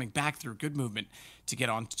Cat while coming back through. Good movement to get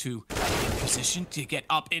onto position, to get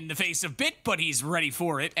up in the face of Bit, but he's ready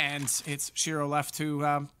for it, and it's Shiro left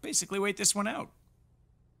to basically wait this one out.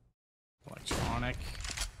 Electronic.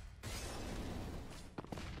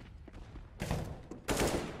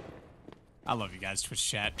 I love you guys, Twitch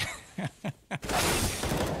chat.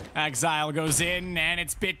 Exile goes in, and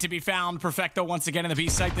it's Bit to be found. Perfecto once again in the B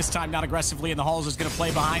site, this time not aggressively in the halls, is going to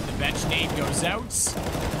play behind the bench. Nade goes out.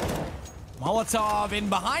 Molotov in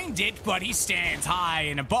behind it, but he stands high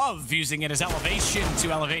and above, using it as elevation to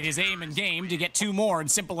elevate his aim and game to get 2 more, and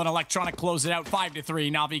Simple and Electronic close it out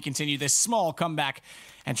 5-3. NaVi continue this small comeback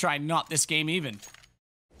and try and knot this game even.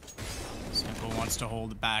 Simple wants to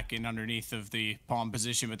hold it back in underneath of the palm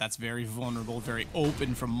position, but that's very vulnerable, very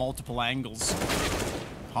open from multiple angles.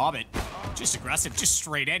 Hobbit, just aggressive, just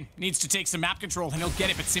straight in. Needs to take some map control, and he'll get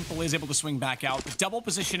it, but Simple is able to swing back out. The double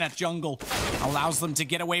position at jungle allows them to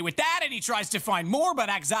get away with that, and he tries to find more, but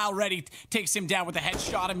Exile ready takes him down with a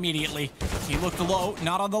headshot immediately. He looked low,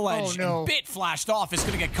 not on the ledge, and Bit flashed off. Is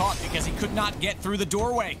going to get caught because he could not get through the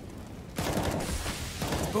doorway.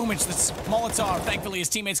 Boomich, this Molotov. Thankfully, his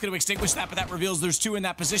teammate's going to extinguish that, but that reveals there's 2 in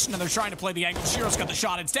that position, and they're trying to play the angle. Shiro's got the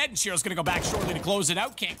shot instead, and Shiro's going to go back shortly to close it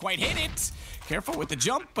out. Can't quite hit it. Careful with the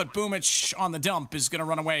jump, but Boomich on the dump is going to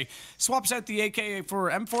run away. Swaps out the AK for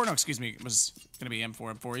M4. No, excuse me. It was going to be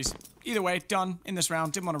M4. He's either way, done in this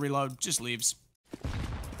round. Didn't want to reload. Just leaves.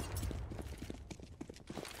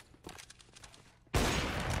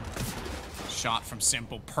 Shot from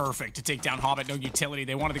Simple, perfect to take down Hobbit, no utility.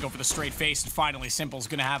 They wanted to go for the straight face, and finally Simple's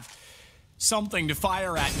gonna have something to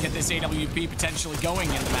fire at and get this AWP potentially going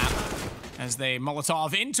in the map. As they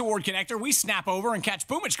Molotov in toward Connector, we snap over and catch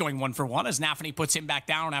Boomich going 1 for 1 as NaVi puts him back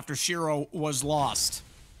down after Shiro was lost.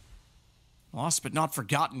 Lost but not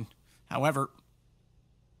forgotten. However,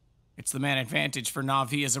 It's the man advantage for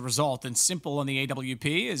NaVi as a result, and Simple on the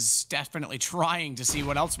AWP is definitely trying to see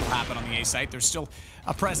what else will happen on the A site. There's still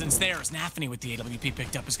a presence there as NaVi with the AWP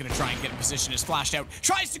picked up is going to try and get in position, is flashed out,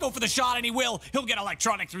 tries to go for the shot, and he will. He'll get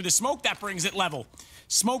electronic through the smoke. That brings it level.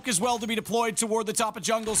 Smoke as well to be deployed toward the top of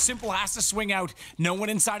jungle. Simple has to swing out. No one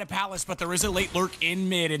inside a palace, but there is a late lurk in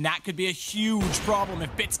mid, and that could be a huge problem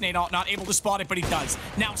if Bit's not able to spot it, but he does.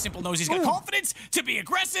 Now Simple knows he's got confidence to be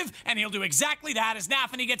aggressive, and he'll do exactly that as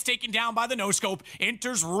NaVi gets taken down by the no-scope.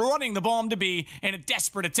 Inter's running the bomb to B in a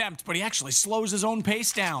desperate attempt, but he actually slows his own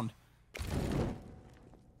pace down.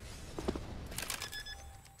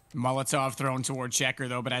 Molotov thrown toward Checker,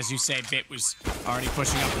 though, but as you say, Bit was already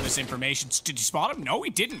pushing up for this information. Did he spot him? No, he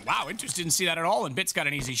didn't. Wow, Inters didn't see that at all, and Bit's got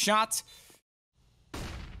an easy shot.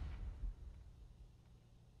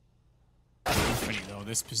 Funny, though,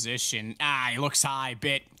 this position. He looks high,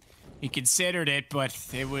 Bit. He considered it, but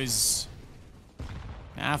it was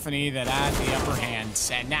NaVi that had the upper hand.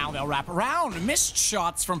 And now they'll wrap around. Missed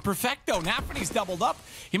shots from Perfecto. NaVi's doubled up.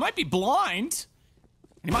 He might be blind.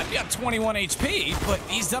 He might be on 21 HP, but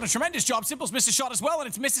he's done a tremendous job. Simple's missed a shot as well, and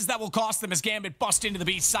it's misses that will cost them as Gambit bust into the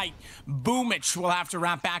B site. Boomich will have to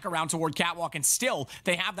wrap back around toward Catwalk, and still,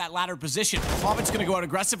 they have that ladder position. Hobbit's going to go out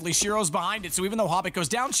aggressively. Shiro's behind it, so even though Hobbit goes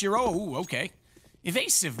down, Shiro, ooh, okay.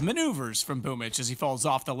 Evasive maneuvers from Boomich as he falls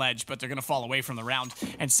off the ledge, but they're going to fall away from the round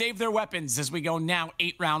and save their weapons as we go now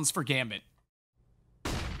 8 rounds for Gambit.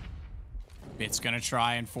 Bit's going to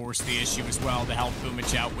try and force the issue as well to help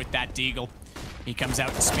Boomich out with that deagle. He comes out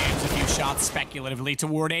and spams a few shots speculatively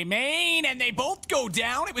toward A main, and they both go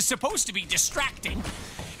down. It was supposed to be distracting,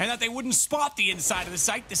 and that they wouldn't spot the inside of the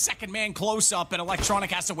site. The second man close up, and Electronic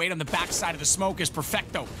has to wait on the backside of the smoke as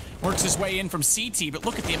Perfecto works his way in from CT, but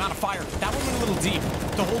look at the amount of fire. That one went a little deep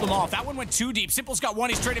to hold him off. That one went too deep. Simple's got one.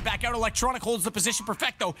 He's traded back out. Electronic holds the position.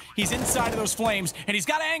 Perfecto, he's inside of those flames, and he's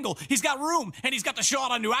got angle. He's got room, and he's got the shot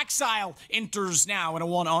onto Exile. Enters now in a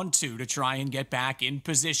 1-on-2 to try and get back in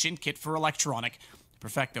position. Kit for Electronic.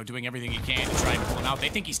 Perfecto doing everything he can to try and pull him out. They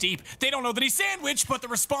think he's deep. They don't know that he's sandwiched, but the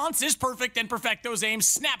response is perfect, and Perfecto's aim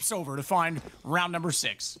snaps over to find round number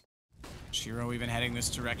 6. Shiro even heading this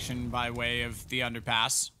direction by way of the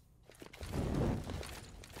underpass.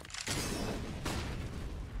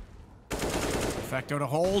 Perfecto to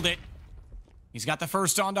hold it. He's got the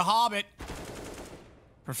first on to Hobbit.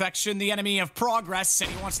 Perfection, the enemy of progress, and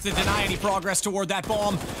he wants to deny any progress toward that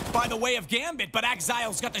bomb by the way of Gambit, but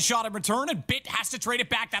Exile's got the shot in return, and Bit has to trade it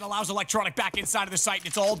back. That allows Electronic back inside of the site, and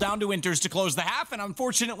it's all down to Inters to close the half, and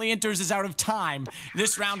unfortunately, Inters is out of time.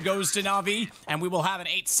 This round goes to NaVi, and we will have an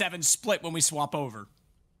 8-7 split when we swap over.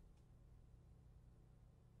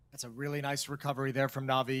 That's a really nice recovery there from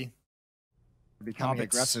NaVi. Becoming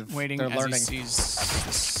Hobbit's aggressive. Waiting They're as learning. he sees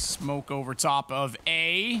the smoke over top of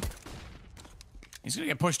A. He's gonna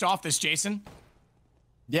get pushed off this, Jason.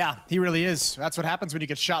 Yeah, he really is. That's what happens when you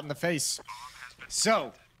get shot in the face.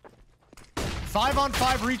 So,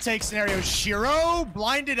 5-on-5 retake scenario. Shiro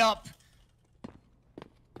blinded up,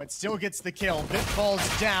 but still gets the kill. Bit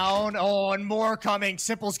falls down. Oh, and more coming.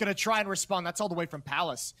 Simple's gonna try and respond. That's all the way from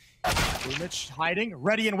Palace. Boomich hiding,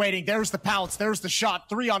 ready and waiting. There's the pounce. There's the shot.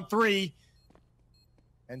 3-on-3.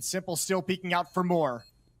 And Simple still peeking out for more.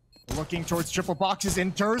 Looking towards triple boxes.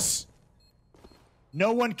 Enters.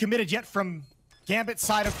 No one committed yet from Gambit's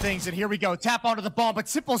side of things, and here we go. Tap onto the bomb, but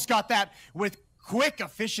Simple's got that with quick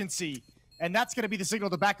efficiency, and that's going to be the signal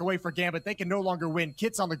to back away for Gambit. They can no longer win.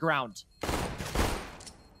 Kit's on the ground.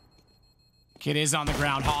 Kid is on the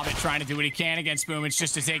ground. Hobbit trying to do what he can against Boomich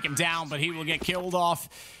just to take him down, but he will get killed off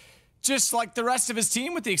just like the rest of his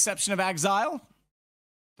team, with the exception of Exile.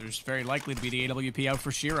 There's very likely to be the AWP out for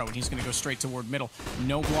Shiro, and he's going to go straight toward middle.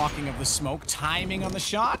 No blocking of the smoke. Timing on the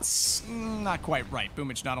shots? Not quite right.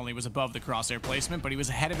 Boomich not only was above the crosshair placement, but he was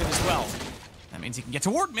ahead of it as well. That means he can get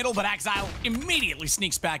toward middle, but Exile immediately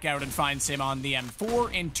sneaks back out and finds him on the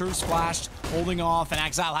M4. Enters flashed, holding off, and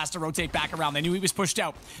Exile has to rotate back around. They knew he was pushed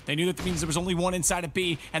out. They knew that means there was only one inside of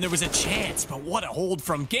B, and there was a chance, but what a hold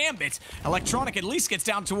from Gambit. Electronic at least gets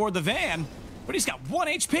down toward the van, but he's got 1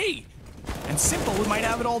 HP. And Simple might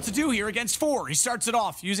have it all to do here against 4. He starts it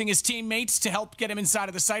off using his teammates to help get him inside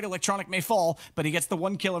of the site. Electronic may fall, but he gets the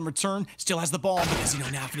 1 kill in return. Still has the ball, but does he know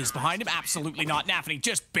NaVi is behind him? Absolutely not. NaVi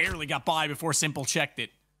just barely got by before Simple checked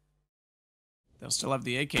it. They'll still have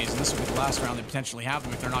the AKs, and this will be the last round they potentially have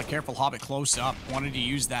them if they're not careful. Hobbit close up, wanted to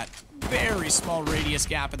use that very small radius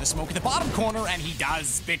gap in the smoke at the bottom corner, and he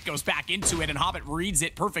does. Bit goes back into it, and Hobbit reads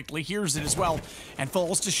it perfectly, hears it as well, and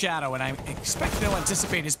falls to Shadow, and I expect they'll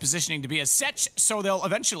anticipate his positioning to be as such, so they'll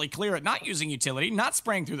eventually clear it, not using utility, not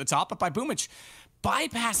spraying through the top, but by Boomich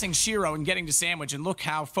bypassing Shiro and getting to Sandwich, and look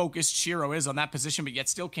how focused Shiro is on that position, but yet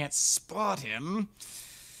still can't spot him.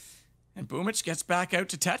 And Boomich gets back out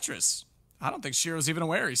to Tetris. I don't think Shiro's even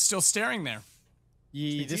aware. He's still staring there.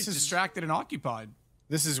 Yeah, He's distracted and occupied.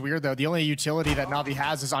 This is weird, though. The only utility that NaVi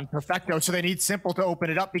has is on Perfecto, so they need Simple to open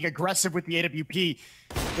it up, being aggressive with the AWP.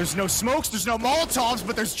 There's no smokes, there's no Molotovs,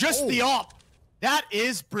 but there's just the op. That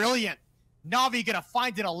is brilliant. NaVi gonna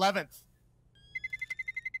find it 11th.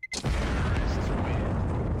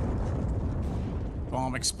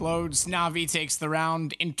 Bomb explodes. NaVi takes the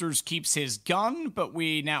round. Inters keeps his gun, but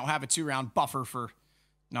we now have a 2-round buffer for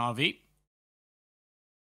NaVi.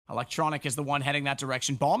 Electronic is the one heading that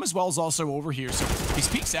direction. Bomb as well is also over here, so he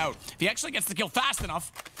peeks out. If he actually gets the kill fast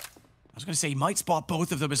enough, I was going to say he might spot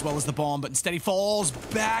both of them as well as the bomb, but instead he falls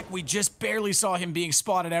back. We just barely saw him being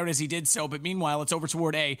spotted out as he did so, but meanwhile it's over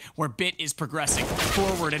toward A, where Bit is progressing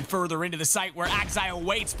forward and further into the site where Axile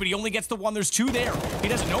waits, but he only gets the one. There's two there. He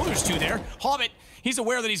doesn't know there's two there. Hobbit, he's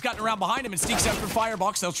aware that he's gotten around behind him and sneaks out for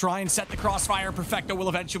Firebox. They'll try and set the crossfire. Perfecto will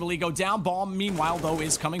eventually go down. Bomb, meanwhile, though,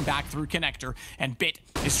 is coming back through Connector, and Bit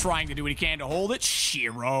is trying to do what he can to hold it.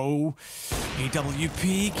 Shiro.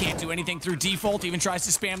 AWP can't do anything through default, even tries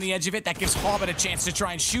to spam the edge of it. That gives Hobbit a chance to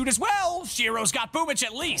try and shoot as well. Shiro's got Boomich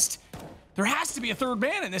at least. There has to be a third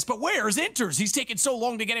man in this, but where's Inters? He's taken so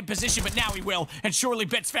long to get in position, but now he will. And surely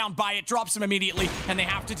Bit's found by it, drops him immediately, and they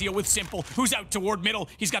have to deal with Simple, who's out toward middle.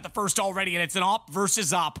 He's got the first already, and it's an op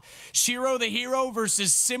versus op. Shiro, the hero,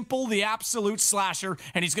 versus Simple, the absolute slasher,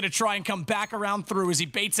 and he's going to try and come back around through as he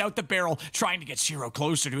baits out the barrel, trying to get Shiro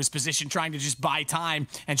closer to his position, trying to just buy time.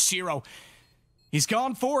 And Shiro, he's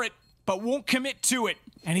gone for it, but won't commit to it.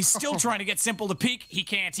 And he's still trying to get Simple to peek. He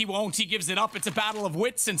can't, he won't, he gives it up. It's a battle of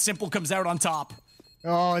wits, and Simple comes out on top.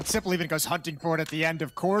 Oh, and Simple even goes hunting for it at the end.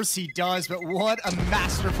 Of course he does, but what a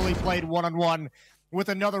masterfully played one-on-one with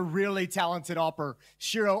another really talented opper.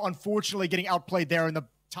 Shiro, unfortunately, getting outplayed there in the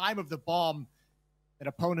time of the bomb. An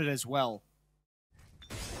opponent as well.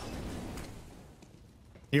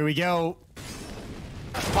 Here we go.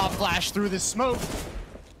 Pop flash through the smoke.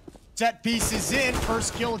 Set pieces in.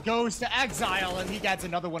 First kill goes to Exile, and he gets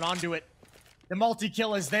another one onto it. The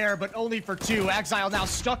multi-kill is there, but only for two. Exile now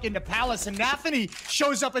stuck into Palace, and NaVi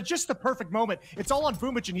shows up at just the perfect moment. It's all on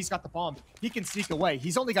Boomich, and he's got the bomb. He can sneak away.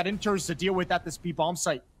 He's only got Inters to deal with at this B-bomb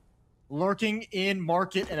site. Lurking in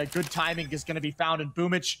market, and a good timing is going to be found, and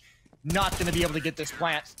Boomich not going to be able to get this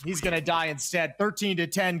plant. He's going to die instead.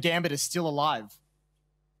 13-10, Gambit is still alive.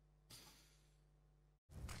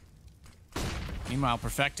 Meanwhile,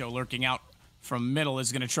 Perfecto lurking out from middle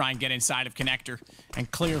is going to try and get inside of Connector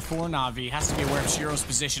and clear for NaVi. Has to be aware of Shiro's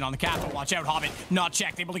position on the capital. Watch out, Hobbit. Not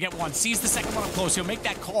checked. Able to get one. Sees the second one up close. He'll make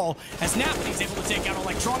that call as NaVi's able to take out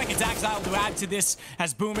Electronic. It's Exile to add to this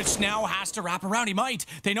as Boomich now has to wrap around. He might.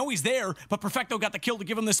 They know he's there, but Perfecto got the kill to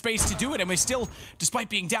give him the space to do it. And we still, despite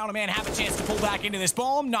being down a man, have a chance to pull back into this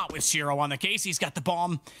bomb. Not with Shiro on the case. He's got the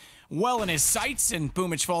bomb well in his sights, and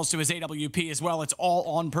Boomich falls to his AWP as well. It's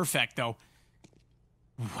all on Perfecto.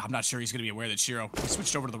 I'm not sure he's going to be aware that Shiro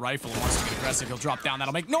switched over to the rifle and wants to get aggressive. He'll drop down.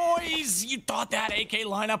 That'll make noise. You thought that AK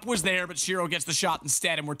lineup was there, but Shiro gets the shot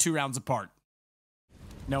instead, and we're 2 rounds apart.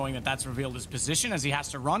 Knowing that that's revealed his position as he has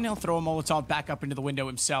to run, he'll throw a Molotov back up into the window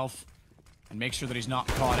himself and make sure that he's not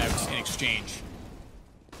caught out in exchange.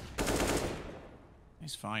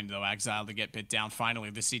 Nice find, though, Exile to get Bit down.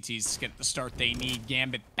 Finally, the CTs get the start they need.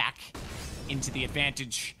 Gambit back into the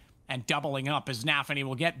advantage and doubling up as NaVi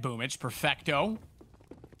will get Boomich. Perfecto.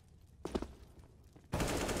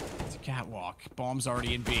 Catwalk. Bomb's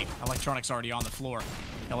already in B. Electronic's already on the floor.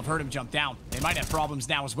 They'll have heard him jump down. They might have problems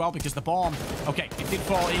now as well because the bomb... Okay, it did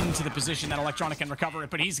fall into the position that Electronic can recover it,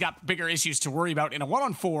 but he's got bigger issues to worry about in a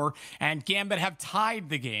 1-on-4, and Gambit have tied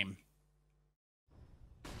the game.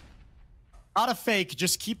 Not a fake,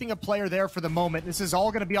 just keeping a player there for the moment. This is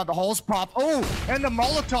all going to be on the Halls prop. Oh, and the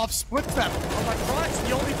Molotov splits them. Electronic's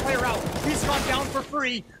the only player out. He's gone down for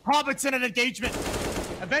free. Hobbit's in an engagement.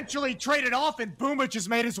 Eventually traded off, and Boomich has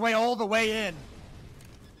made his way all the way in.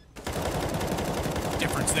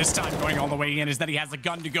 Difference this time going all the way in is that he has a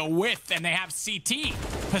gun to go with, and they have CT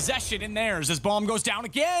possession in theirs as bomb goes down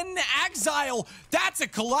again. Exile, that's a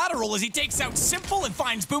collateral as he takes out Simple and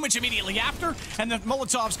finds Boomich immediately after, and the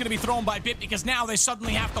Molotov's going to be thrown by Bit because now they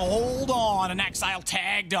suddenly have to hold on, and Exile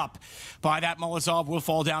tagged up by that Molotov will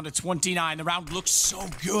fall down to 29. The round looks so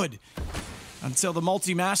good until the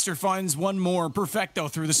multi-master finds one more. Perfecto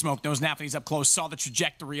through the smoke. Knows NaVi's up close. Saw the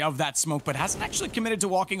trajectory of that smoke, but hasn't actually committed to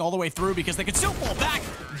walking all the way through because they could still fall back.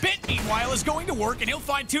 Bit, meanwhile, is going to work, and he'll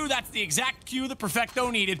find two. That's the exact cue that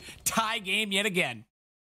Perfecto needed. Tie game yet again.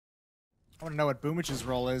 I want to know what Boomich's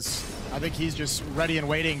role is. I think he's just ready and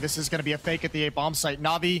waiting. This is going to be a fake at the A bomb site.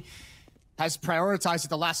 NaVi has prioritized it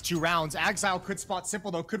the last 2 rounds. Exile could spot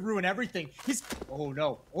Simple, though, could ruin everything. Oh,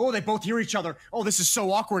 no. Oh, they both hear each other. Oh, this is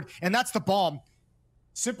so awkward. And that's the bomb.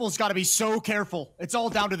 Simple's got to be so careful. It's all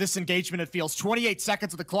down to this engagement, it feels. 28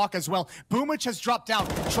 seconds of the clock as well. Boomich has dropped down,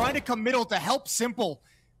 trying to come middle to help Simple.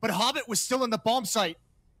 But Hobbit was still in the bomb site.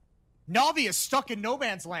 NaVi is stuck in no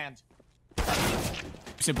man's land.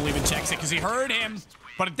 Simple even checks it because he heard him.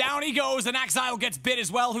 But down he goes, and Exile gets bit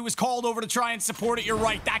as well, who was called over to try and support it. You're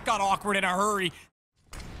right, that got awkward in a hurry.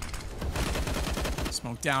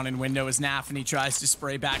 Smoke down in window as NaVi tries to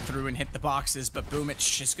spray back through and hit the boxes, but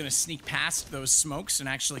Boomich is going to sneak past those smokes and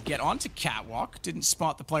actually get onto Catwalk. Didn't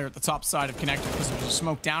spot the player at the top side of Connector because there was a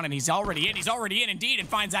smoke down, and he's already in. He's already in indeed, and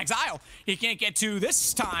finds Exile. He can't get to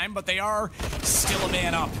this time, but they are still a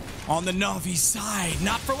man up on the NaVi side.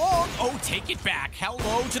 Not for long. Oh, take it back.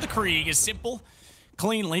 Hello to the Krieg is Simple.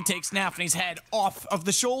 Cleanly takes NaVi's head off of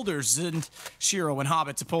the shoulders, and Shiro and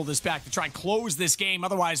Hobbit to pull this back to try and close this game.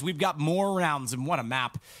 Otherwise, we've got more rounds, and what a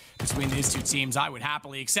map between these two teams. I would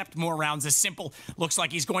happily accept more rounds as Simple looks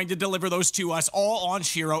like he's going to deliver those to us all on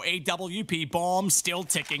Shiro. AWP bomb still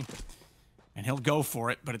ticking, and he'll go for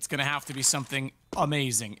it, but it's going to have to be something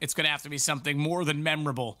amazing. It's going to have to be something more than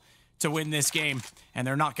memorable to win this game, and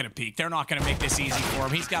they're not going to peek. They're not going to make this easy for him.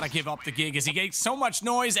 He's got to give up the gig as he gets so much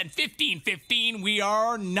noise, and 15-15, we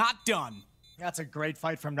are not done. That's a great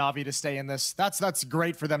fight from NaVi to stay in this. That's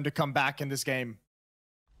great for them to come back in this game.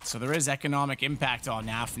 So there is economic impact on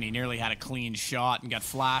NaVi. Nearly had a clean shot and got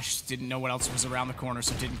flashed. Didn't know what else was around the corner,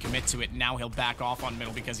 so didn't commit to it. Now he'll back off on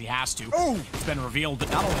middle because he has to. Oh! It's been revealed that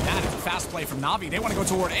not only that, it's a fast play from NaVi. They want to go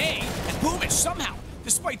toward A, and Boomich somehow,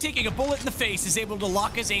 despite taking a bullet in the face, is able to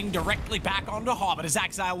lock his aim directly back onto Hobbit, as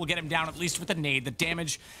Exile will get him down at least with a nade. The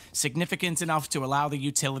damage significant enough to allow the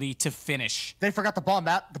utility to finish. They forgot the bomb,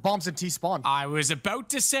 Matt. The bomb's in T-spawn. I was about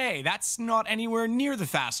to say, that's not anywhere near the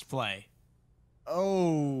fast play.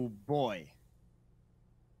 Oh, boy.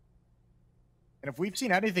 And if we've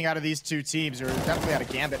seen anything out of these two teams, or definitely out of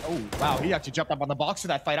Gambit. Oh, wow, he actually jumped up on the box for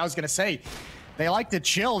that fight. I was going to say, they like to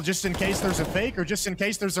chill just in case there's a fake or just in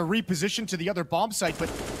case there's a reposition to the other bomb site.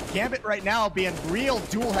 But Gambit right now being real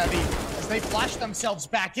duel heavy as they flash themselves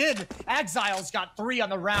back in. Exile's got 3 on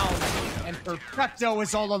the round, and Perfecto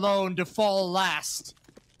is all alone to fall last.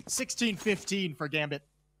 16-15 for Gambit.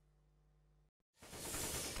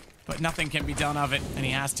 But nothing can be done of it, and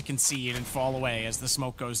he has to concede and fall away as the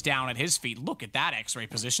smoke goes down at his feet. Look at that X-ray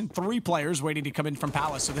position. 3 players waiting to come in from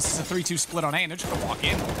Palace, so this is a 3-2 split on A, and they're just gonna walk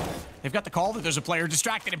in. They've got the call that there's a player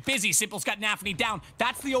distracted and busy. Simple's got NaVi down.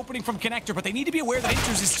 That's the opening from Connector, but they need to be aware that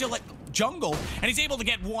Inters is still at jungle, and he's able to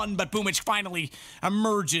get one, but Boomich finally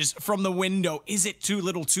emerges from the window. Is it too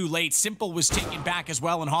little too late? Simple was taken back as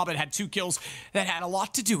well, and Hobbit had 2 kills that had a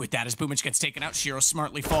lot to do with that as Boomich gets taken out. Shiro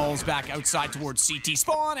smartly falls back outside towards CT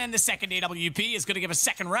spawn, and the second AWP is going to give a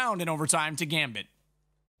second round in overtime to Gambit.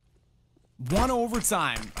 1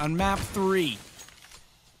 overtime on map 3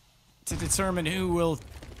 to determine who will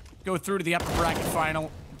go through to the upper bracket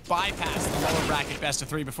final, bypass the lower bracket best of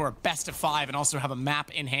 3 before a best of 5, and also have a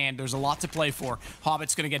map in hand. There's a lot to play for.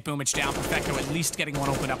 Hobbit's going to get Boomich down. Perfecto at least getting one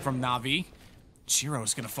open up from NaVi.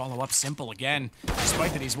 Shiro's going to follow up Simple again.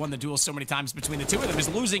 Despite that he's won the duel so many times between the two of them,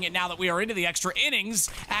 is losing it now that we are into the extra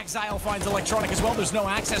innings. Exile finds Electronic as well. There's no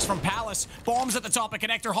access from Palace. Bombs at the top of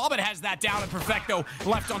Connector. Hobbit has that down, and Perfecto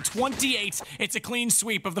left on 28. It's a clean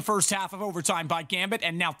sweep of the first half of overtime by Gambit,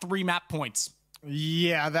 and now 3 map points.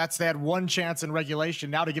 Yeah, they had 1 chance in regulation.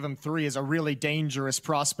 Now to give him 3 is a really dangerous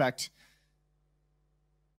prospect.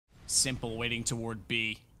 Simple waiting toward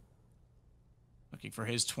B. Looking for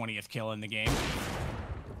his 20th kill in the game.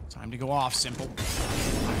 Time to go off, Simple.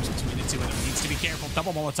 Fires between the two of them. Needs to be careful.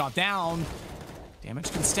 Double Molotov down.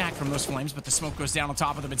 Damage can stack from those flames, but the smoke goes down on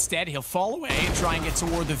top of them instead. He'll fall away and try and get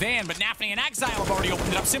toward the van, but NaVi and Exile have already opened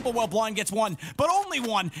it up. Simple, well, blind gets 1, but only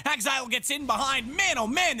 1. Exile gets in behind. Man, oh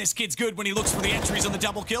man, this kid's good when he looks for the entries on the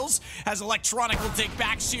double kills, as Electronic will take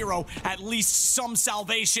back Shiro. At least some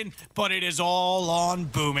salvation, but it is all on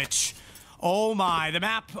Boomich. Oh my, the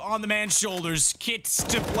map on the man's shoulders. Kits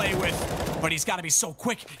to play with, but he's got to be so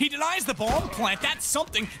quick. He denies the bomb plant. That's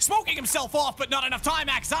something. Smoking himself off, but not enough time.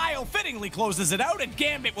 Exile fittingly closes it out, and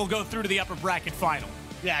Gambit will go through to the upper bracket final.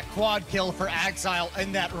 Yeah, quad kill for Exile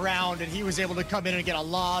in that round, and he was able to come in and get a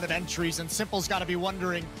lot of entries, and Simple's got to be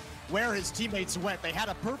wondering where his teammates went. They had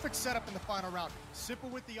a perfect setup in the final round. Simple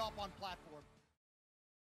with the op on platform.